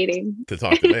here waiting to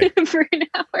talk to me for an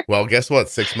hour. Well, guess what?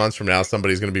 6 months from now,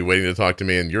 somebody's going to be waiting to talk to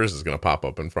me, and yours is going to pop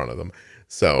up in front of them.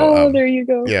 So, there you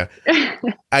go. Yeah,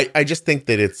 I just think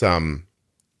that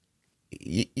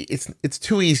it's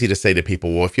too easy to say to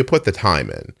people, well, if you put the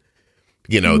time in,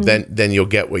 then you'll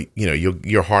get what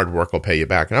your hard work will pay you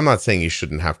back. And I'm not saying you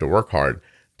shouldn't have to work hard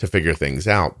to figure things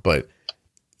out, but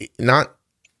not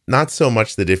so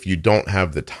much that if you don't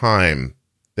have the time,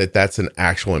 that's an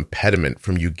actual impediment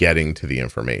from you getting to the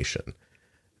information.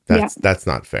 That's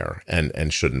not fair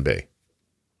and shouldn't be.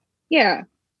 Yeah.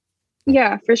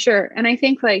 Yeah, for sure. And I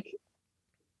think I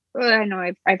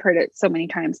know I've heard it so many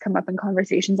times come up in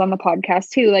conversations on the podcast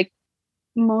too. Like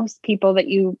most people that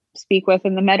you speak with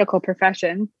in the medical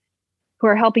profession who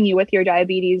are helping you with your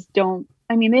diabetes they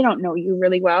don't know you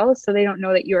really well. So they don't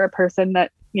know that you're a person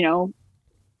that,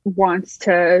 wants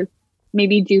to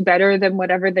maybe do better than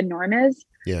whatever the norm is.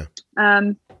 Yeah.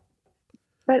 But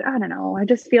I don't know. I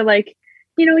just feel like,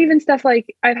 even stuff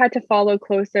like I've had to follow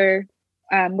closer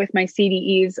with my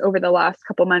CDEs over the last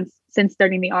couple months since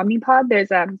starting the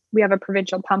Omnipod. We have a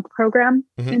provincial pump program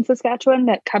in Saskatchewan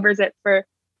that covers it for,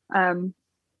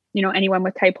 anyone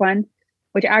with type 1,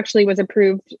 which actually was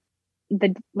approved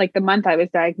the month I was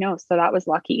diagnosed. So that was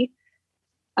lucky.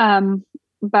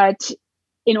 But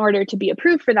in order to be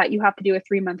approved for that, you have to do a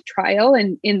 3-month trial.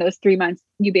 And in those 3 months,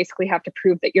 you basically have to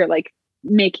prove that you're like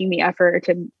making the effort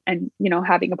and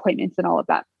having appointments and all of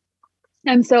that.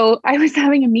 And so I was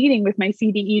having a meeting with my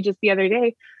CDE just the other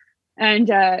day.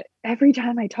 And every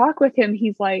time I talk with him,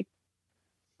 he's like,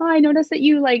 oh, I noticed that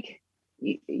you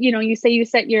you say you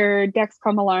set your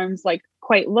Dexcom alarms like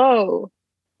quite low.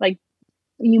 Like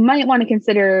you might want to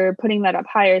consider putting that up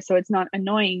higher so it's not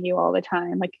annoying you all the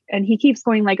time. Like, and he keeps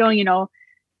going like, oh,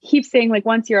 keeps saying like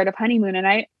once you're out of honeymoon. And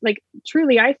I like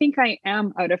truly I think I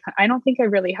am I don't think I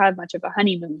really had much of a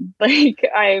honeymoon. Like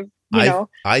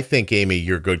I think, Amy,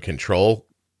 your good control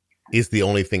is the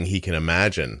only thing he can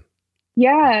imagine.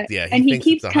 Yeah. Yeah. And he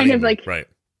keeps kind of like right.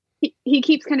 He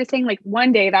keeps kind of saying like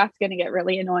one day that's going to get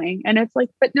really annoying. And it's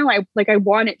like, but no, I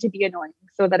want it to be annoying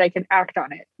so that I can act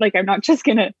on it. Like I'm not just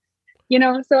gonna,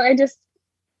 so it just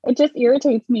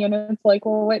irritates me. And it's like,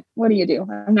 well, what do you do?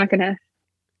 I'm not gonna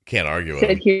can't argue with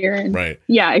sit here and right.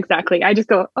 Yeah, exactly. I just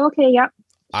go, okay, yeah. Sure.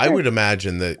 I would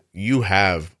imagine that you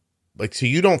have so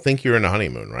you don't think you're in a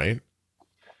honeymoon, right?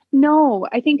 No,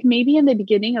 I think maybe in the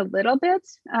beginning a little bit.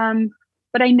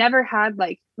 But I never had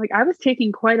like I was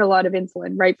taking quite a lot of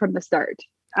insulin right from the start.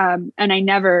 And I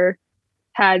never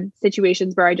had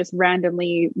situations where I just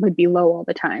randomly would be low all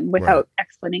the time without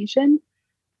explanation.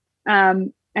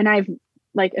 And I've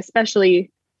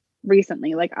especially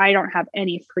recently, I don't have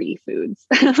any free foods,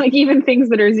 like even things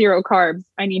that are 0 carbs,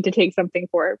 I need to take something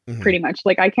for pretty much.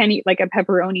 Like I can't eat like a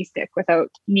pepperoni stick without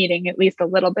needing at least a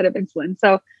little bit of insulin.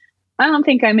 So I don't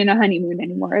think I'm in a honeymoon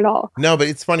anymore at all. No, but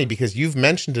it's funny because you've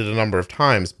mentioned it a number of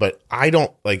times, but I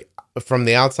don't from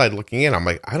the outside looking in, I'm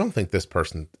like, I don't think this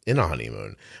person's in a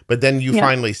honeymoon. But then you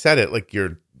finally said it, like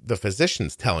the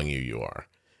physician's telling you are.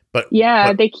 But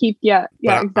they keep, exactly.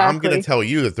 I'm going to tell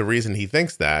you that the reason he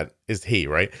thinks that is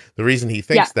right? The reason he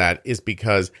thinks that is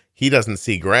because he doesn't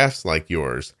see graphs like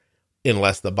yours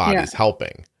unless the body's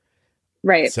helping.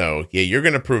 Right. So you're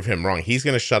going to prove him wrong. He's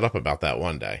going to shut up about that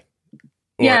one day.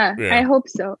 I hope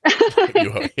so.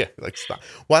 Stop.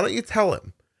 Why don't you tell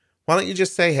him? Why don't you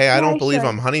just say, hey, I don't believe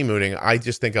I'm honeymooning. I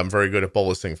just think I'm very good at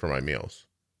bolusing for my meals.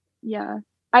 Yeah,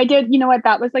 I did. You know what?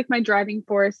 That was like my driving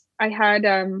force. I had,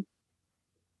 I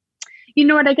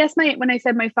guess when I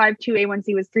said my 5.2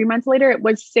 A1C was 3 months later, it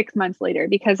was 6 months later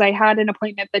because I had an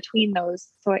appointment between those.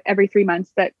 So every 3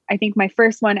 months, that I think my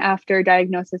first one after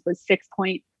diagnosis was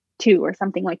 6.2 2 or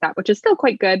something like that, which is still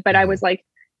quite good. But I was like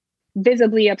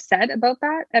visibly upset about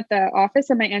that at the office.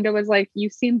 And my endo was like, you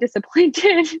seem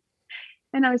disappointed.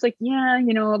 And I was like, yeah,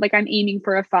 you know, like I'm aiming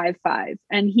for a 5.5.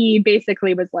 And he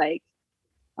basically was like,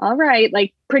 all right,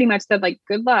 like pretty much said like,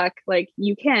 good luck, like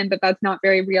you can, but that's not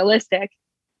very realistic.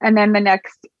 And then the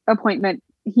next appointment,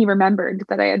 he remembered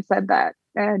that I had said that.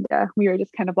 And we were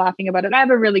just kind of laughing about it. I have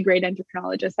a really great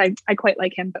endocrinologist. I quite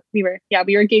like him, but we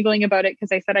were giggling about it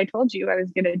because I said, I told you I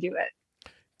was going to do it.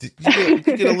 Did you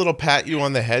get a little pat you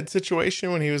on the head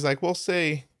situation when he was like, we'll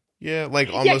see. Yeah. Like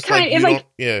almost like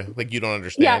you don't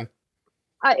understand.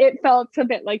 Yeah. It felt a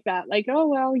bit like that. Like, oh,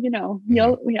 well, you know,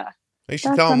 you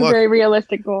should tell him, look, a very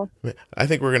realistic goal. I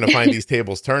think we're going to find these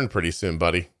tables turned pretty soon,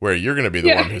 buddy, where you're going to be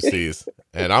the one who sees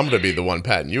and I'm going to be the one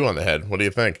patting you on the head. What do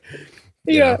you think?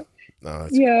 Yeah.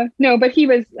 No, but he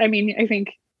was, I mean, I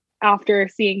think after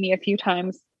seeing me a few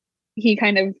times,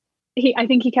 I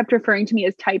think he kept referring to me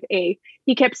as type A.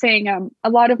 He kept saying, a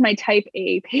lot of my type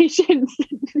A patients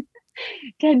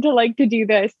tend to like to do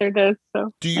this or this.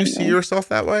 So do you see yourself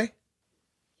that way?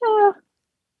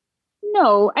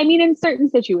 No, I mean, in certain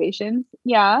situations,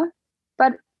 yeah,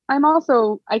 but I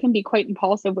can be quite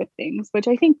impulsive with things, which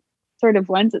I think sort of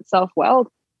lends itself well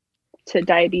to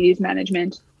diabetes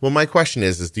management. Well, my question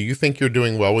is do you think you're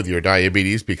doing well with your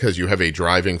diabetes because you have a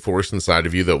driving force inside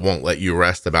of you that won't let you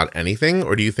rest about anything?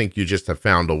 Or do you think you just have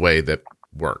found a way that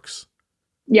works?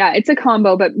 Yeah, it's a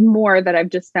combo, but more that I've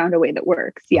just found a way that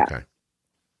works. Yeah. Okay.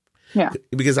 Yeah.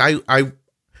 Because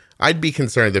I'd be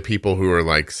concerned that people who are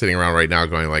like sitting around right now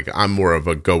going like, I'm more of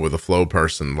a go with the flow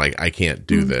person. Like I can't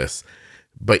do this,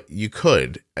 but you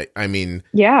could. I mean,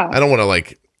 I don't want to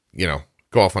like, you know,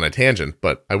 go off on a tangent,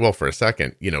 but I will for a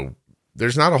second. You know,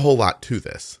 there's not a whole lot to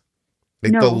this.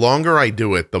 Like the longer I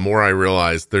do it, the more I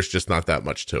realize there's just not that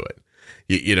much to it.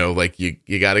 You know, like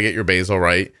you got to get your basal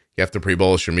right. You have to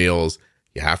pre-bolus your meals.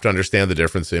 You have to understand the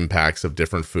different impacts of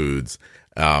different foods.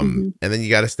 And then you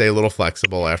got to stay a little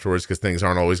flexible afterwards because things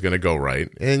aren't always going to go right.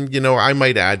 And, you know, I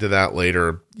might add to that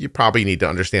later. You probably need to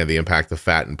understand the impact of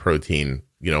fat and protein,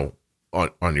 you know,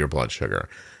 on your blood sugar.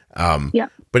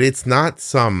 But it's not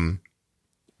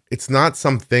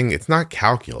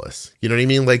calculus. You know what I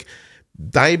mean? Like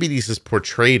diabetes is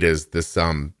portrayed as this,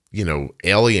 you know,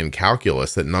 alien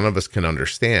calculus that none of us can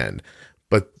understand,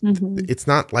 but it's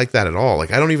not like that at all.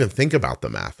 Like I don't even think about the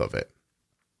math of it.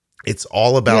 It's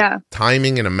all about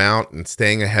timing and amount and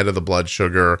staying ahead of the blood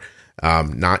sugar,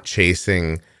 not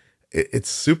chasing. It's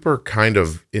super kind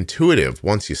of intuitive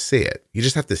once you see it. You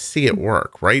just have to see it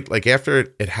work, right? Like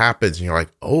after it happens and you're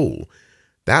like, oh,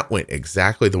 that went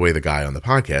exactly the way the guy on the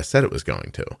podcast said it was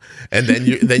going to. And then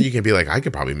you can be like, I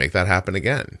could probably make that happen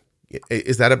again.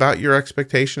 Is that about your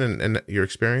expectation and your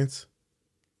experience?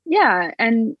 Yeah.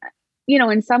 And, you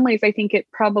know, in some ways, I think it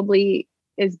probably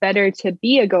is better to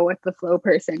be a go with the flow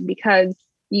person because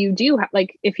you do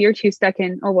like, if you're too stuck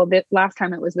in, oh, well, last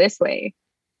time it was this way.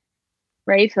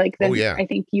 Right. Like, then I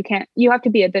think you have to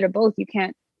be a bit of both. You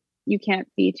can't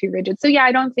be too rigid. So yeah,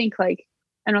 I don't think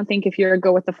if you're a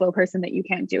go with the flow person that you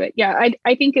can't do it. Yeah.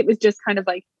 I think it was just kind of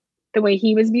like the way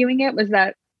he was viewing it was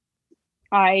that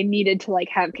I needed to like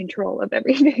have control of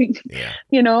everything. Yeah.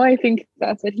 You know, I think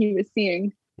that's what he was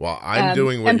seeing. Well, I'm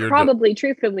doing what and you're probably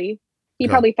truthfully, he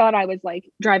probably thought I was like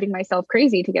driving myself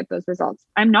crazy to get those results.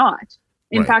 I'm not.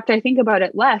 In fact, I think about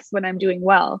it less when I'm doing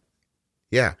well.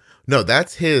 Yeah. No,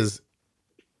 that's his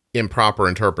improper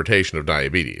interpretation of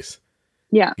diabetes.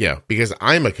 Yeah. Yeah. Because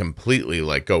I'm a completely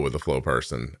like go with the flow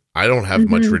person. I don't have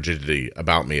much rigidity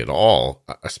about me at all,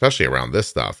 especially around this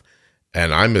stuff.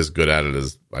 And I'm as good at it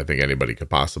as I think anybody could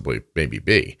possibly maybe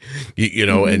be, you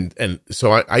know? And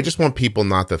so I just want people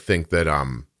not to think that,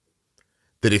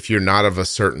 that if you're not of a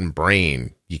certain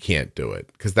brain, you can't do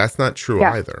it. Cause that's not true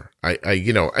either.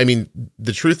 You know, I mean,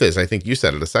 the truth is, I think you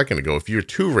said it a second ago, if you're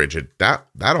too rigid,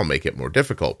 that'll make it more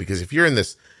difficult because if you're in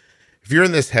this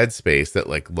headspace that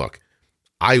like, look,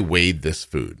 I weighed this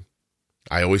food.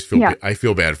 I always feel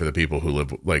bad for the people who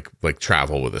live like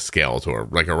travel with a scale to a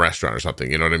restaurant or something.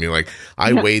 You know what I mean? Like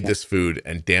I weighed this food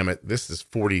and damn it, this is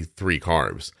 43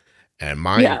 carbs and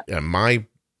my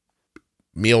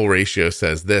meal ratio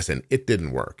says this and it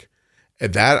didn't work.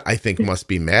 And that I think must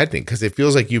be maddening because it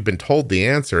feels like you've been told the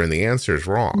answer and the answer is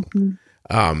wrong.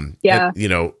 You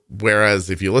know, whereas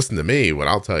if you listen to me, what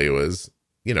I'll tell you is,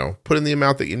 you know, put in the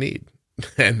amount that you need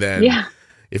and then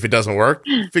if it doesn't work,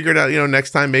 figure it out, you know,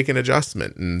 next time make an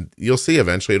adjustment and you'll see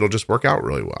eventually it'll just work out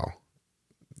really well.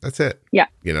 That's it. Yeah.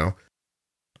 You know,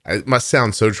 it must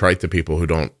sound so trite to people who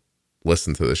don't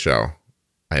listen to the show.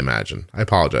 I imagine. I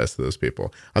apologize to those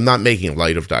people. I'm not making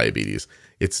light of diabetes.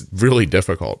 It's really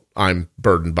difficult. I'm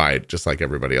burdened by it just like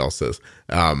everybody else is.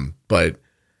 But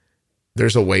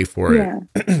there's a way for it.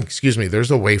 Excuse me.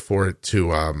 There's a way for it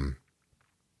to,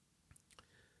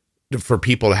 for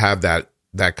people to have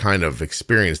that kind of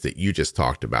experience that you just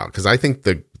talked about. Because I think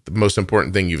the most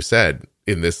important thing you've said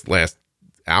in this last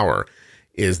hour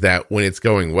is that when it's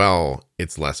going well,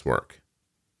 it's less work.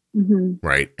 Mm-hmm.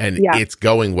 Right. And it's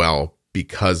going well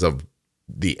because of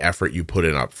the effort you put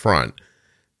in up front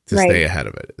to stay ahead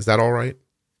of it. Is that all right?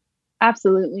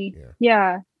 Absolutely.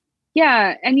 Yeah.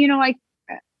 And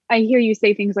I hear you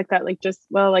say things like that, like just,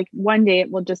 well, like one day it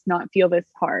will just not feel this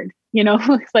hard,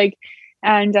 like,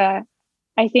 and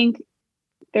I think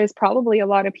there's probably a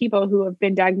lot of people who have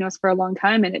been diagnosed for a long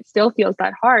time and it still feels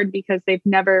that hard because they've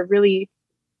never really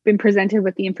been presented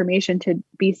with the information to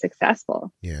be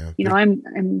successful. Yeah.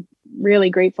 I'm really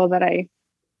grateful that I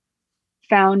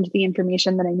found the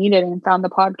information that I needed and found the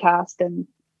podcast and,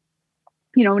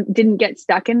 didn't get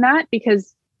stuck in that,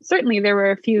 because certainly there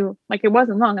were a few, like it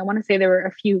wasn't long. I want to say there were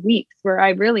a few weeks where I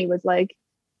really was like,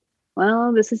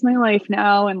 well, this is my life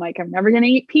now. And like, I'm never going to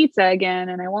eat pizza again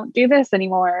and I won't do this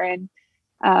anymore. And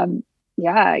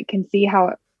I can see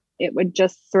how it would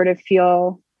just sort of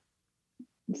feel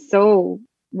so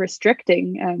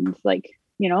restricting and like,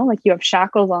 like you have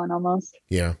shackles on almost.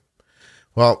 Yeah.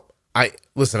 Well,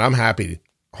 I'm happy.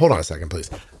 Hold on a second, please.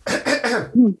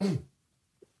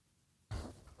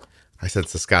 I said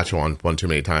Saskatchewan one too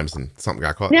many times and something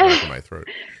got caught in the back of my throat.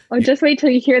 Just wait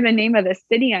till you hear the name of the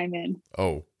city I'm in.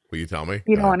 Oh, will you tell me?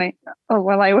 You don't want to. Oh,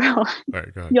 well, I will. All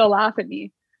right, go ahead. You'll laugh at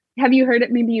me. Have you heard it?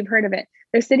 Maybe you've heard of it.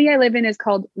 The city I live in is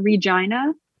called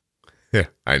Regina. Yeah,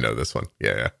 I know this one.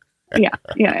 Yeah.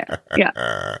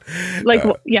 Like,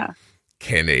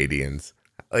 Canadians.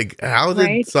 Like, how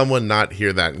did someone not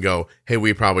hear that and go, hey,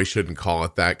 we probably shouldn't call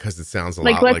it that because it sounds a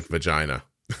lot like vagina.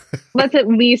 Let's at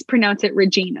least pronounce it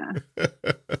Regina.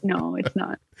 No, it's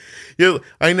not.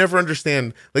 I never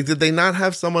understand. Like, did they not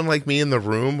have someone like me in the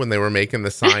room when they were making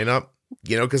the sign up?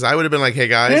 Because I would have been like, hey,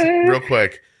 guys, real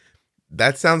quick.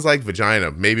 That sounds like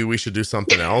vagina. Maybe we should do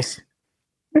something else.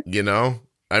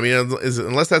 I mean,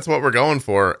 unless that's what we're going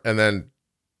for. And then,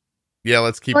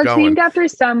 let's keep going. It's named after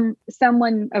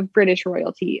someone of British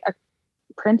royalty, a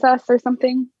princess or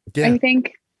something, I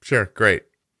think. Sure. Great.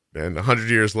 And 100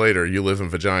 years later, you live in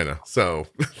vagina. So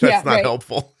that's not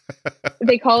helpful.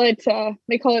 They call it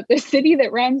the city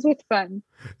that rhymes with fun.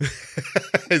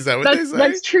 Is that what they say?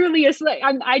 That's truly a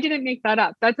slogan. I didn't make that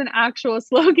up. That's an actual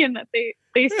slogan that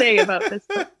they say about this.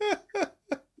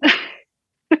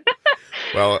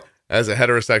 Well, as a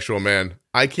heterosexual man,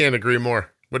 I can't agree more.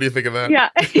 What do you think of that? Yeah.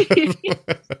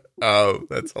 Oh,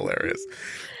 that's hilarious.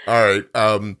 All right.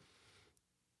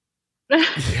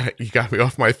 Yeah, you got me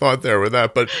off my thought there with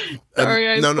that, but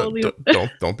sorry,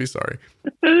 don't be sorry.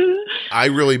 I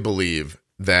really believe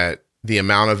that the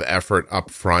amount of effort up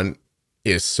front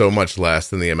is so much less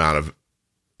than the amount of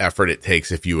effort it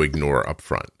takes if you ignore up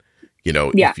front.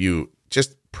 If you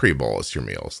just pre-bolus your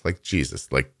meals, like Jesus,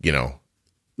 like, you want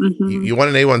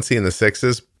an A1C in the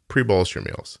sixes, pre-bolus your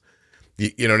meals.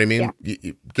 You know what I mean? Yeah.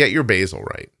 You get your basal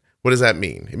right. What does that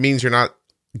mean? It means you're not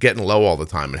getting low all the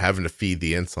time and having to feed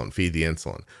the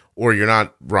insulin, or you're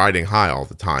not riding high all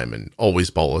the time and always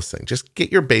bolusing. Just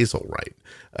get your basal right.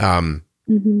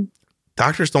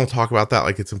 Doctors don't talk about that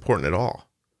like it's important at all.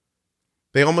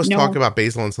 They almost talk about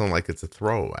basal insulin like it's a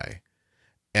throwaway.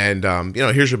 And,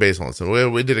 here's your basal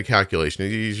insulin. We did a calculation.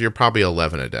 You're probably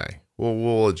 11 a day.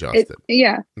 We'll adjust it.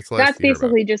 Yeah. That's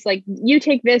basically just like, you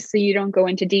take this so you don't go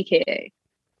into DKA.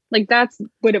 Like, that's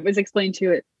what it was explained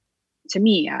to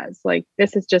me as. Like,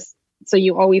 this is just so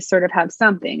you always sort of have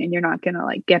something and you're not going to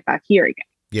like get back here again.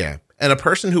 Yeah. And a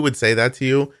person who would say that to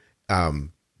you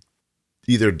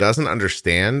either doesn't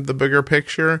understand the bigger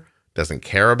picture, doesn't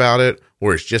care about it,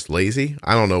 or is just lazy.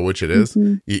 I don't know which it is,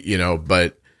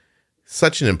 but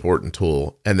such an important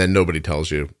tool. And then nobody tells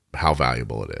you how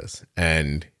valuable it is.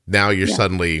 And now you're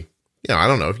suddenly, I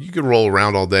don't know, if you could roll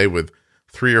around all day with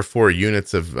 3 or 4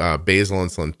 units of basal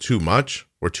insulin too much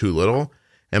or too little,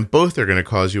 and both are going to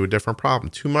cause you a different problem.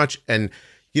 Too much. And,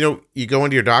 you go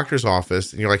into your doctor's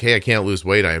office and you're like, hey, I can't lose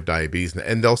weight. I have diabetes.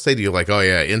 And they'll say to you like, oh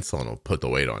yeah, insulin will put the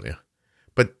weight on you.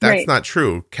 But that's not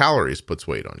true. Calories puts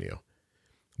weight on you.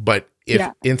 But if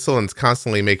insulin's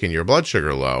constantly making your blood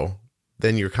sugar low,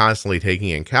 then you're constantly taking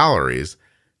in calories.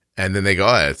 And then they go,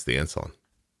 oh, it's the insulin.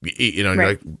 And you're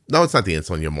like, no, it's not the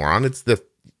insulin, you moron. It's you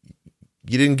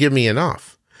didn't give me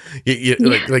enough.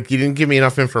 Like you didn't give me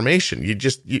enough information.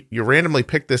 You randomly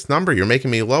picked this number. You're making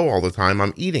me low all the time.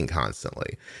 I'm eating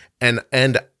constantly. And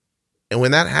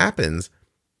when that happens,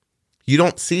 you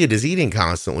don't see it as eating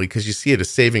constantly because you see it as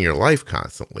saving your life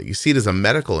constantly. You see it as a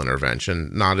medical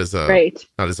intervention, not as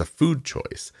a food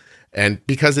choice. And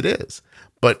because it is,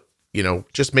 but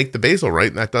just make the basil right.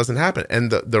 And that doesn't happen. And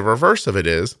the reverse of it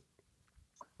is,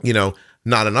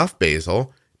 not enough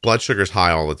basil, blood sugar's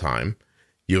high all the time.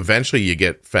 You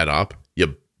get fed up,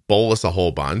 you bolus a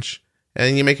whole bunch,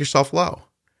 and you make yourself low.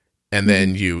 And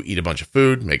then you eat a bunch of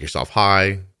food, make yourself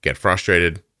high, get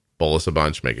frustrated, bolus a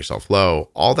bunch, make yourself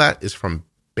low. All that is from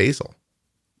basil,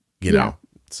 know?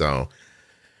 So,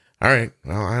 all right.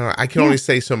 Well, I can only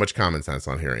say so much common sense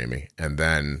on here, Amy. And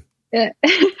then it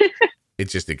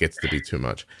gets to be too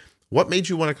much. What made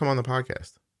you want to come on the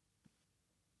podcast?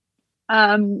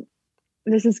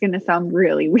 This is going to sound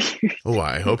really weird. Oh,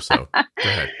 I hope so. Go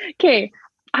ahead. Okay.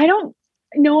 I don't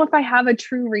know if I have a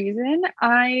true reason.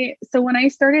 So when I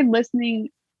started listening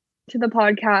to the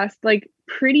podcast, like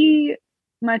pretty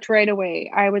much right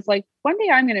away, I was like, one day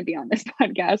I'm going to be on this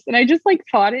podcast. And I just like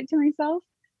thought it to myself.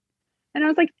 And I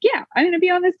was like, yeah, I'm going to be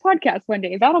on this podcast one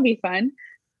day. That'll be fun.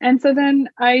 And so then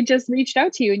I just reached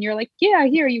out to you and you're like, yeah,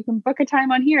 here, you can book a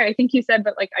time on here. I think you said,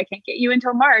 but like, I can't get you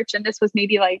until March. And this was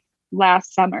maybe like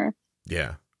last summer.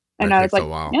 Yeah. And I was like,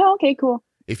 yeah, okay, cool.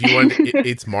 If you want,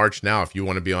 it's March now. If you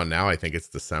want to be on now, I think it's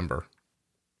December.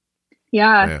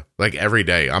 Yeah. Like every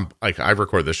day. I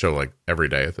record this show like every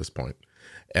day at this point.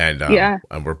 And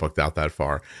and we're booked out that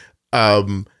far.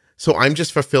 So I'm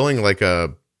just fulfilling like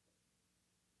a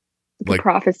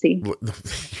prophecy.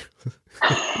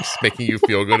 Just making you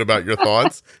feel good about your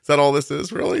thoughts. Is that all this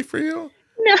is really for you?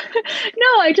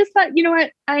 No, I just thought, you know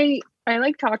what? I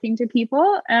like talking to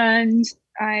people and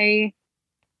I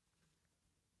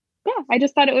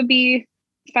just thought it would be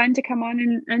fun to come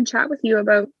on and chat with you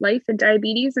about life and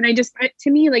diabetes. And to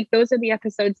me, like those are the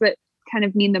episodes that kind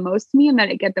of mean the most to me and that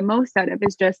I get the most out of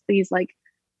is just these like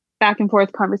back and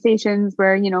forth conversations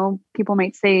where, people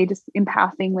might say just in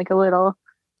passing, like a little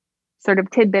sort of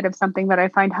tidbit of something that I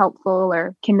find helpful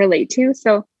or can relate to.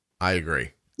 So I agree.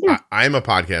 Yeah. I'm a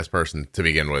podcast person to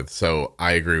begin with. So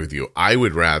I agree with you. I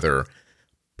would rather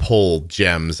pull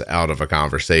gems out of a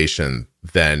conversation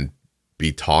than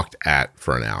be talked at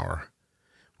for an hour,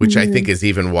 which I think is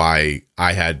even why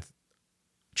I had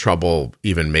trouble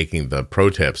even making the pro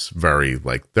tips very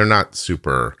like, they're not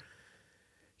super,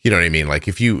 you know what I mean? Like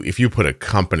if you put a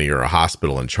company or a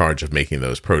hospital in charge of making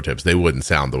those pro tips, they wouldn't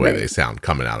sound the way they sound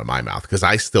coming out of my mouth. Cause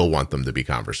I still want them to be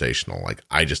conversational. Like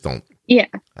I just don't,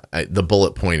 the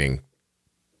bullet pointing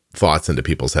thoughts into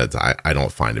people's heads, I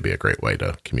don't find to be a great way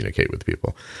to communicate with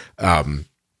people.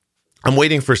 I'm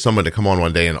waiting for someone to come on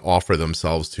one day and offer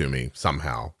themselves to me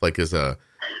somehow, like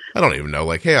I don't even know,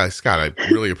 like, hey, Scott, I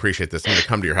really appreciate this. I'm going to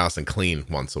come to your house and clean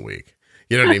once a week.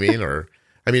 You know what I mean? Or,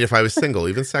 I mean, if I was single,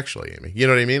 even sexually, Amy, you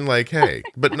know what I mean? Like, hey,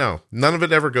 but no, none of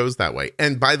it ever goes that way.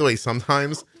 And by the way,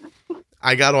 sometimes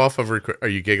I got off of, are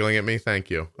you giggling at me? Thank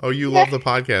you. Oh, you love the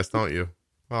podcast, don't you?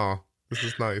 Oh, this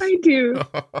is nice. I do.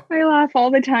 I laugh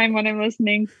all the time when I'm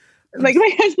listening. Like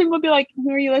my husband will be like, who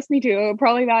are you listening to? Oh,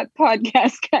 probably that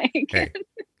podcast guy. Hey,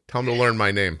 tell him to learn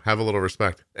my name. Have a little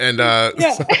respect. And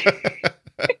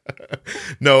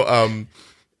no,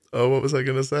 what was I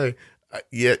going to say?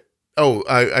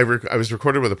 I was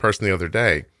recorded with a person the other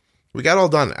day. We got all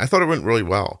done. I thought it went really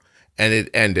well. And it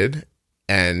ended.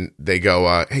 And they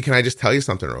go, hey, can I just tell you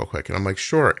something real quick? And I'm like,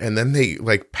 sure. And then they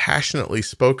like passionately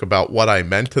spoke about what I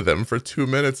meant to them for 2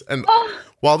 minutes. And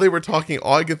while they were talking,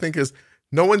 all I could think is,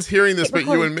 no one's hearing this but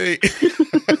you and me.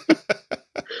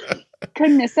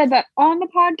 Couldn't have said that on the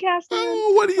podcast.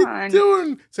 Oh, what are you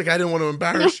doing? It's like, I didn't want to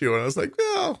embarrass you. And I was like,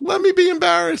 no, let me be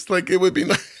embarrassed. Like, it would be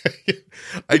nice.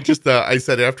 I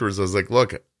said afterwards, I was like,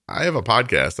 look, I have a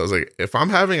podcast. I was like, if I'm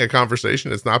having a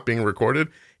conversation, it's not being recorded.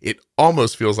 It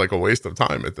almost feels like a waste of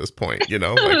time at this point.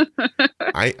 Like,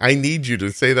 I need you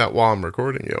to say that while I'm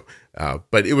recording you.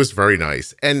 But it was very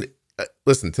nice. And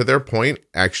listen, to their point,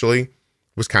 actually,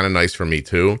 was kind of nice for me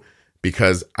too,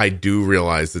 because I do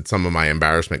realize that some of my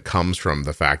embarrassment comes from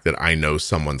the fact that I know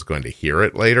someone's going to hear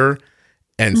it later.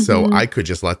 And so I could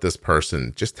just let this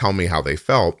person just tell me how they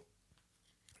felt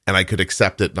and I could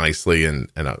accept it nicely and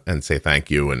say thank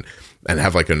you and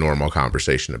have like a normal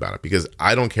conversation about it, because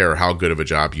I don't care how good of a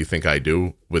job you think I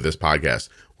do with this podcast.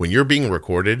 When you're being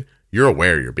recorded, you're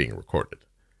aware you're being recorded.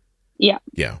 Yeah.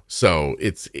 Yeah. So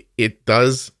it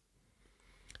does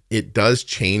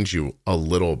change you a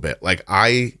little bit. Like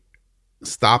I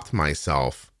stopped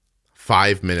myself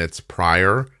 5 minutes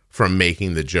prior from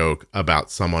making the joke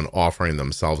about someone offering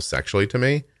themselves sexually to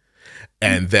me.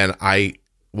 And then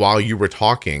while you were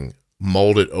talking,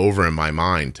 mulled it over in my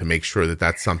mind to make sure that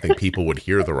that's something people would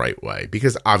hear the right way.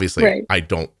 Because obviously I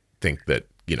don't think that,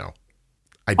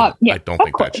 I don't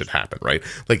think course. that should happen, right?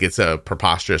 Like, it's a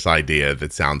preposterous idea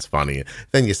that sounds funny.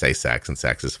 Then you say sex, and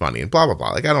sex is funny, and blah blah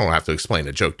blah. Like, I don't have to explain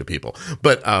a joke to people,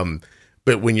 but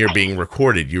when you're being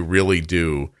recorded, you really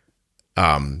do.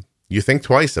 You think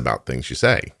twice about things you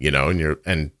say,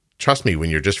 and trust me, when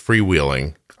you're just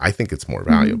freewheeling, I think it's more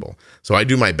valuable. So I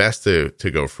do my best to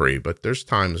go free, but there's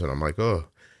times when I'm like, oh,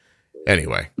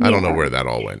 anyway, I don't know where that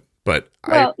all went, but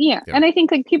and I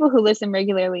think like people who listen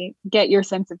regularly get your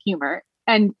sense of humor,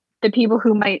 and the people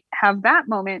who might have that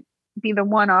moment be the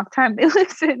one-off time they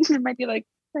listen, it might be like,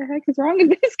 what the heck is wrong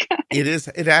with this guy?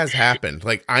 It has happened.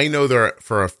 Like, I know there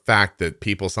for a fact that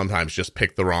people sometimes just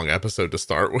pick the wrong episode to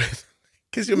start with.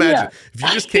 Because you imagine if you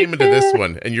just came into this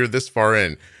one and you're this far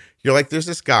in, you're like, there's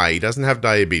this guy, he doesn't have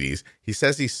diabetes. He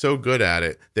says he's so good at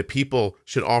it that people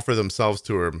should offer themselves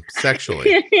to him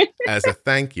sexually as a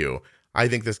thank you. I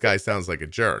think this guy sounds like a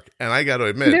jerk. And I got to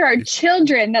admit, there are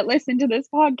children that listen to this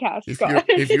podcast.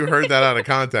 If you heard that out of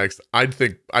context, I'd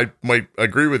think I might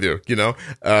agree with you,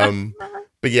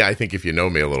 But yeah, I think if you know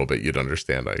me a little bit, you'd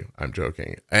understand I'm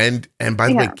joking. And by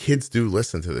the way, kids do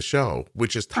listen to the show,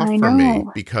 which is tough for me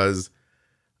because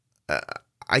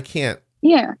I can't,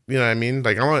 you know what I mean?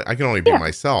 Like, I can only be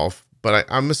myself, but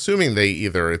I'm assuming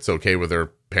it's okay with their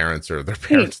parents or their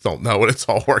parents don't know, and it's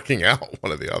all working out,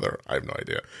 one or the other. I have no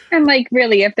idea. And like,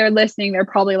 really, if they're listening, they're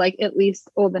probably like at least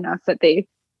old enough that they,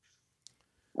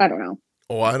 I don't know.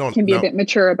 Oh, I don't can be a bit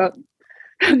mature about.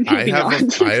 I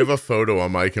have a photo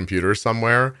on my computer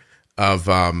somewhere of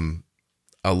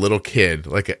a little kid,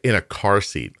 like in a car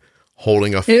seat,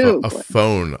 holding a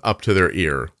phone up to their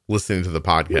ear, listening to the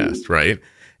podcast, right?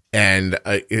 And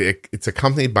it's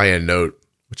accompanied by a note,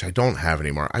 which I don't have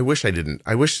anymore. I wish I didn't.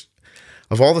 I wish,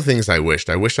 of all the things I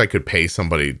wish I could pay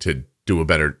somebody to do a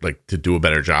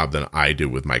better job than I do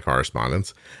with my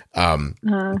correspondence.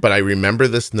 But I remember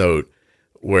this note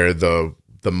where the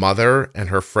mother and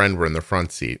her friend were in the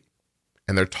front seat,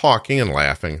 and they're talking and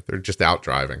laughing. They're just out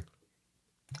driving.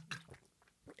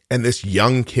 And this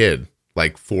young kid,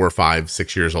 like 4, 5,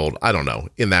 6 years old, I don't know,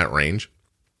 in that range,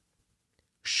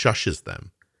 shushes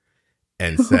them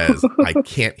and says, I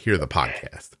can't hear the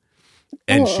podcast.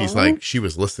 And she's like, she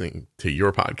was listening to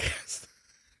your podcast.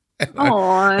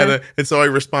 And so I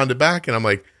responded back, and I'm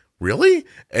like, really?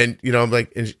 And, I'm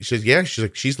like, and she says, yeah. She's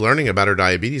like, she's learning about her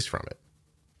diabetes from it.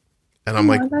 And I'm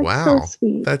like, wow,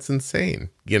 so that's insane,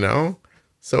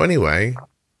 So anyway,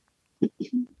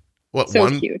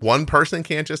 one person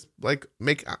can't just like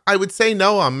I would say,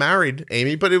 no, I'm married,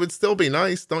 Amy, but it would still be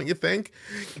nice, don't you think?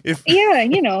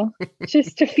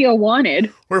 Just to feel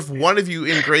wanted. Or if one of you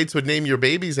ingrates would name your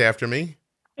babies after me,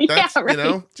 that's,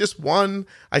 just one.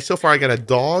 So far I got a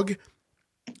dog,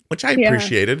 which I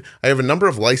appreciated. I have a number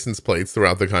of license plates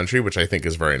throughout the country, which I think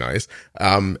is very nice.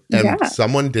 And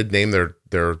someone did name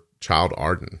their child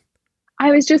Arden.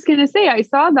 I was just gonna say, I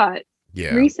saw that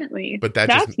recently, but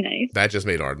that's nice. That just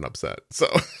made Arden upset. So,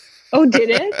 oh,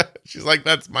 did it? She's like,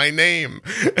 "That's my name."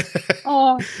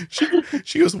 Oh,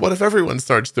 she goes, "What if everyone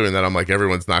starts doing that?" I'm like,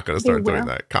 "Everyone's not going to start doing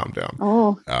that. Calm down."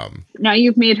 Oh, now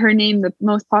you've made her name the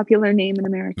most popular name in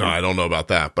America. No, I don't know about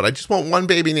that, but I just want one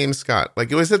baby named Scott.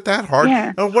 Like, was it that hard?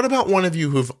 Yeah. Or what about one of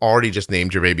you who've already just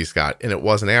named your baby Scott and it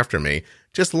wasn't after me,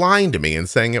 just lying to me and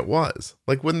saying it was?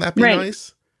 Like, wouldn't that be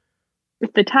nice?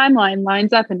 If the timeline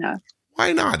lines up enough.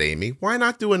 Why not, Amy? Why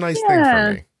not do a nice thing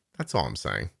for me? That's all I'm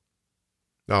saying.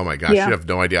 Oh my gosh, you have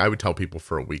no idea. I would tell people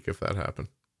for a week if that happened.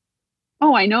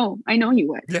 Oh, I know you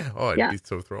would. Yeah. Oh, I'd be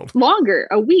so thrilled. Longer,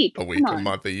 a week. A week, a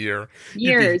month, a year.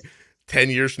 Years. 10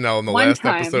 years from now, in the last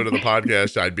episode of the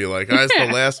podcast, I'd be like, it's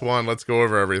the last one. Let's go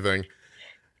over everything.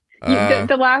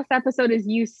 The last episode is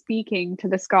you speaking to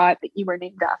the Scott that you were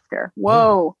named after.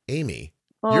 Whoa. Amy,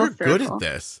 you're good at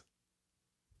this.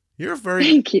 You're very...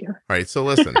 Thank you. All right, so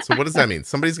listen. So what does that mean?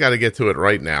 Somebody's got to get to it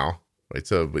right now. Right,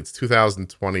 so it's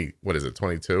 2020. What is it,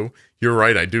 22? You're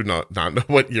right. I do not know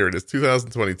what year it is.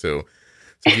 2022. So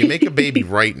if you make a baby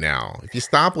right now, if you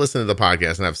stop listening to the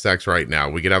podcast and have sex right now,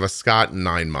 we could have a Scott in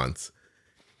 9 months.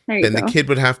 Then the kid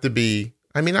would have to be...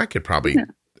 I mean, I could probably... Yeah.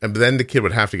 And then the kid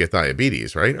would have to get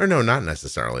diabetes, right? Or no, not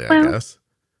necessarily, I guess.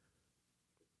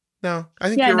 No, I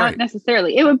think you're right. Yeah, not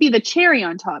necessarily. It would be the cherry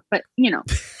on top, but,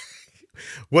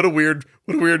 What a weird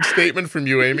statement from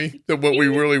you, Amy, that what we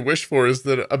really wish for is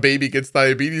that a baby gets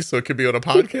diabetes so it could be on a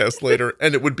podcast later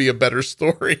and it would be a better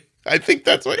story. I think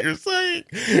that's what you're saying.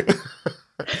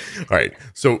 All right.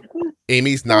 So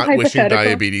Amy's not wishing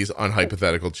diabetes on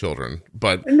hypothetical children,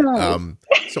 but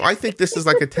so I think this is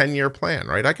like a 10-year plan,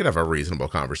 right? I could have a reasonable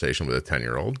conversation with a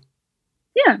 10-year-old.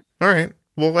 Yeah. All right.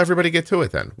 Well, everybody get to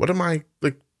it then. What am I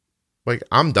like,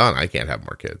 I'm done. I can't have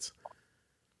more kids.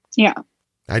 Yeah.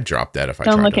 I'd drop dead if I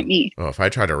Don't tried look to. at me. Oh, if I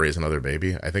tried to raise another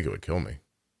baby, I think it would kill me.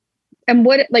 And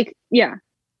what, like, yeah.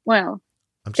 Well,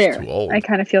 I'm just there. too old. I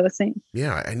kind of feel the same.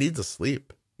 Yeah, I need to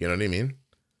sleep. You know what I mean?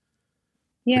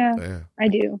 Yeah, Yeah. I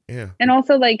do. Yeah. And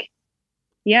also, like,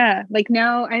 yeah, like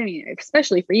now, I mean,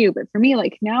 especially for you, but for me,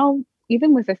 like now,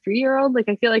 even with a 3-year-old, like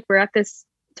I feel like we're at this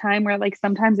time where like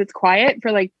sometimes it's quiet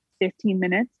for like 15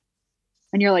 minutes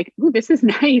and you're like, ooh, this is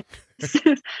nice.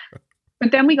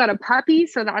 But then we got a puppy,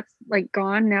 so that's like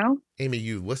gone now. Amy,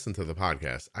 you listen to the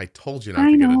podcast. I told you not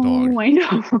I to know, get a dog. I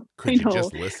know. Could I you know.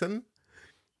 just listen?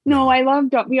 No, I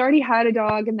love dog. We already had a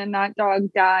dog and then that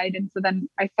dog died. And so then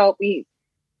I felt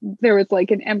there was like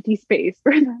an empty space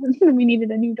for that. And we needed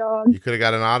a new dog. You could have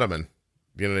got an ottoman.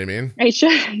 You know what I mean? I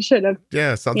should have.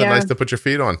 Yeah, something nice to put your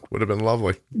feet on. Would have been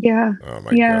lovely. Yeah. Oh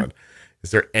my God. Is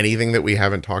there anything that we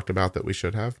haven't talked about that we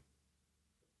should have?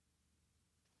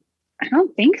 I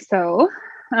don't think so.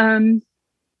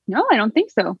 No, I don't think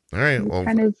so. All right. Well,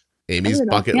 Amy's covered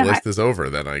bucket all. list is over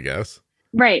then, I guess.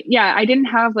 Right. Yeah. I didn't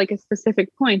have like a specific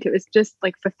point. It was just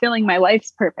like fulfilling my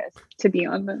life's purpose to be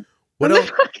on the.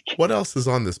 What else is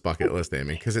on this bucket list,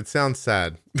 Amy? Because it sounds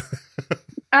sad.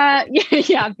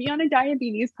 Yeah. Be on a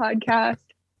diabetes podcast.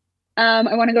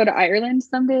 I want to go to Ireland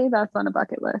someday. That's on a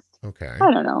bucket list. Okay.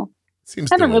 I don't know.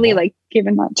 Seems I haven't really doable. like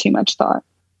given that too much thought.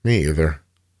 Me either.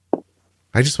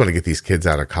 I just want to get these kids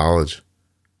out of college.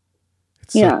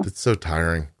 It's so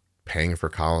tiring paying for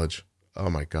college. Oh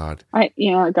my God.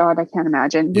 God, I can't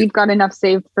imagine. We've got enough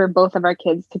saved for both of our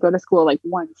kids to go to school like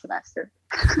one semester.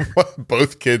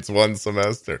 Both kids one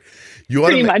semester. You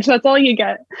Pretty much. That's all you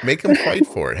get. Make them fight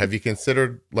for it. Have you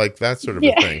considered like that sort of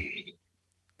a thing?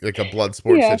 Like a blood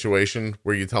sport situation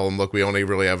where you tell them, look, we only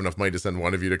really have enough money to send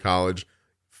one of you to college.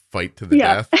 Fight to the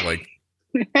death. Like,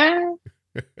 go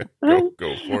for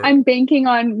it. I'm banking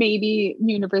on maybe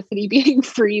university being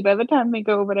free by the time they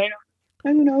go, but I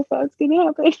don't know if that's going to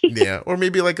happen. Yeah. Or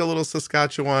maybe like a little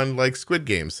Saskatchewan, like Squid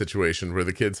Game situation where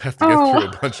the kids have to get through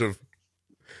a bunch of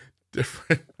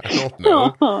different, I don't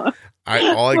know. What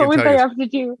would they have to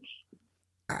do?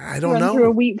 I don't know. Through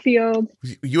a wheat field.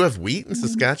 You have wheat in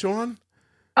Saskatchewan?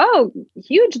 Oh,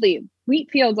 hugely. Wheat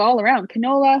fields all around.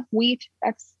 Canola, wheat.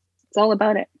 It's all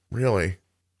about it. Really?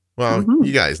 Well,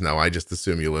 you guys know. I just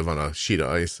assume you live on a sheet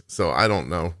of ice. So I don't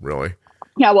know, really.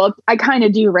 Yeah, well, I kind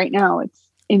of do right now. It's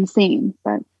insane.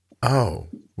 But oh,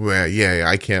 well, yeah,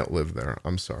 I can't live there.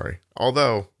 I'm sorry.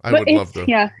 Although I would love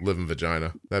to live in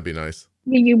Regina. That'd be nice.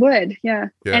 You would, yeah.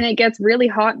 And it gets really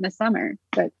hot in the summer,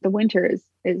 but the winter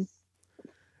is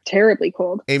terribly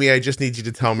cold. Amy, I just need you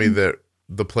to tell me that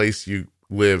the place you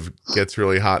live gets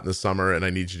really hot in the summer, and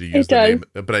I need you to use the name,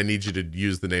 but I need you to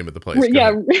use the name of the place.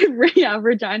 Yeah,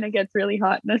 Regina gets really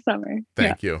hot in the summer.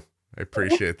 Thank you. I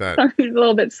appreciate that. I'm a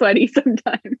little bit sweaty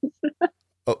sometimes.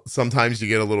 Sometimes you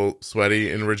get a little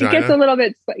sweaty in Regina. It gets a little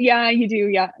bit, yeah, you do,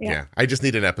 yeah. I just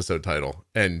need an episode title,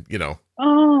 and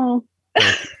Oh,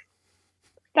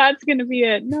 that's gonna be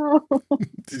it. No.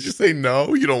 Did you say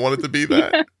no? You don't want it to be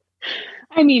that? Yeah.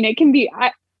 I mean, it can be.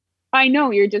 I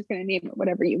know you're just gonna name it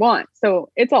whatever you want,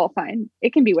 so it's all fine.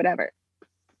 It can be whatever.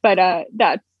 But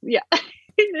that's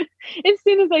As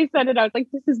soon as I said it, I was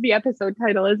like, "This is the episode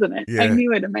title, isn't it?" Yeah. I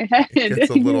knew it in my head. It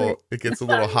gets a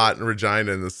little hot in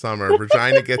Regina in the summer.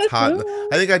 Regina gets hot. I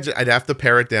think I'd have to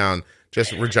pare it down.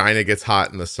 Just Regina gets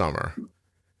hot in the summer.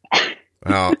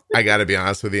 Well, I got to be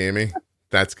honest with you, Amy.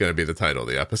 That's going to be the title of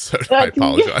the episode. I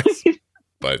apologize,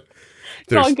 but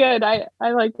it's all good. I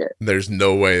like it. There's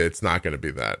no way it's not going to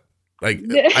be that. Like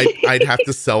I'd have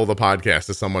to sell the podcast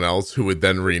to someone else who would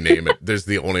then rename it. There's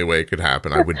the only way it could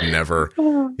happen. I would never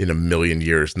in a million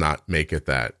years not make it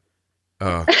that.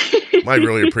 I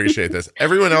really appreciate this.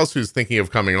 Everyone else who's thinking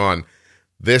of coming on,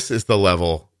 this is the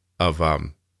level of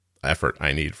effort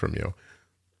I need from you.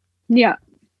 Yeah.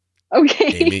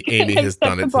 Okay. Amy has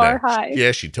done it today. High.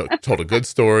 Yeah, she told a good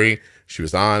story. She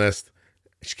was honest.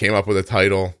 She came up with a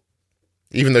title.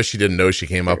 Even though she didn't know she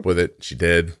came up with it, she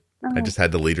did. I just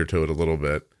had to lead her to it a little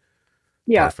bit.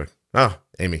 Yeah. Perfect. Oh,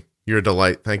 Amy, you're a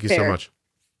delight. Thank you so much.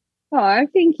 Oh,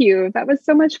 thank you. That was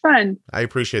so much fun. I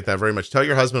appreciate that very much. Tell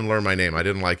your husband to learn my name. I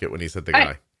didn't like it when he said the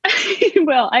guy.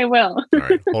 I will. All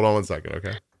right. Hold on one second,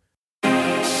 okay?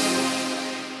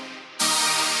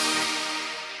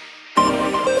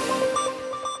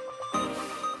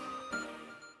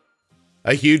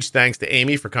 A huge thanks to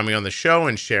Amy for coming on the show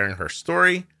and sharing her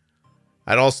story.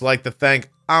 I'd also like to thank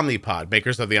Omnipod,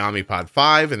 makers of the Omnipod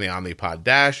 5 and the Omnipod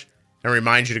Dash, and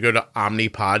remind you to go to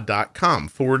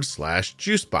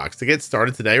omnipod.com/juicebox to get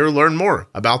started today or learn more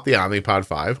about the Omnipod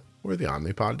 5 or the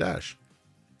Omnipod Dash.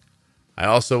 I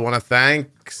also want to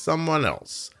thank someone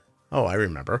else. Oh, I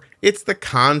remember. It's the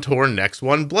Contour Next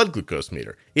One blood glucose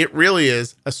meter. It really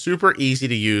is a super easy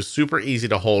to use, super easy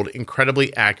to hold,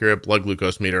 incredibly accurate blood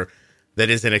glucose meter that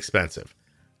is inexpensive.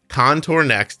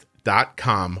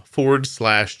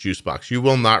 ContourNext.com/juicebox. You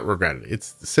will not regret it.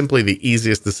 It's simply the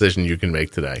easiest decision you can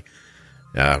make today,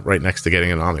 right next to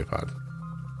getting an Omnipod.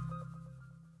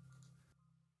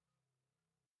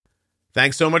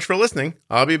 Thanks so much for listening.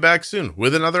 I'll be back soon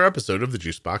with another episode of the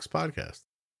Juicebox Podcast.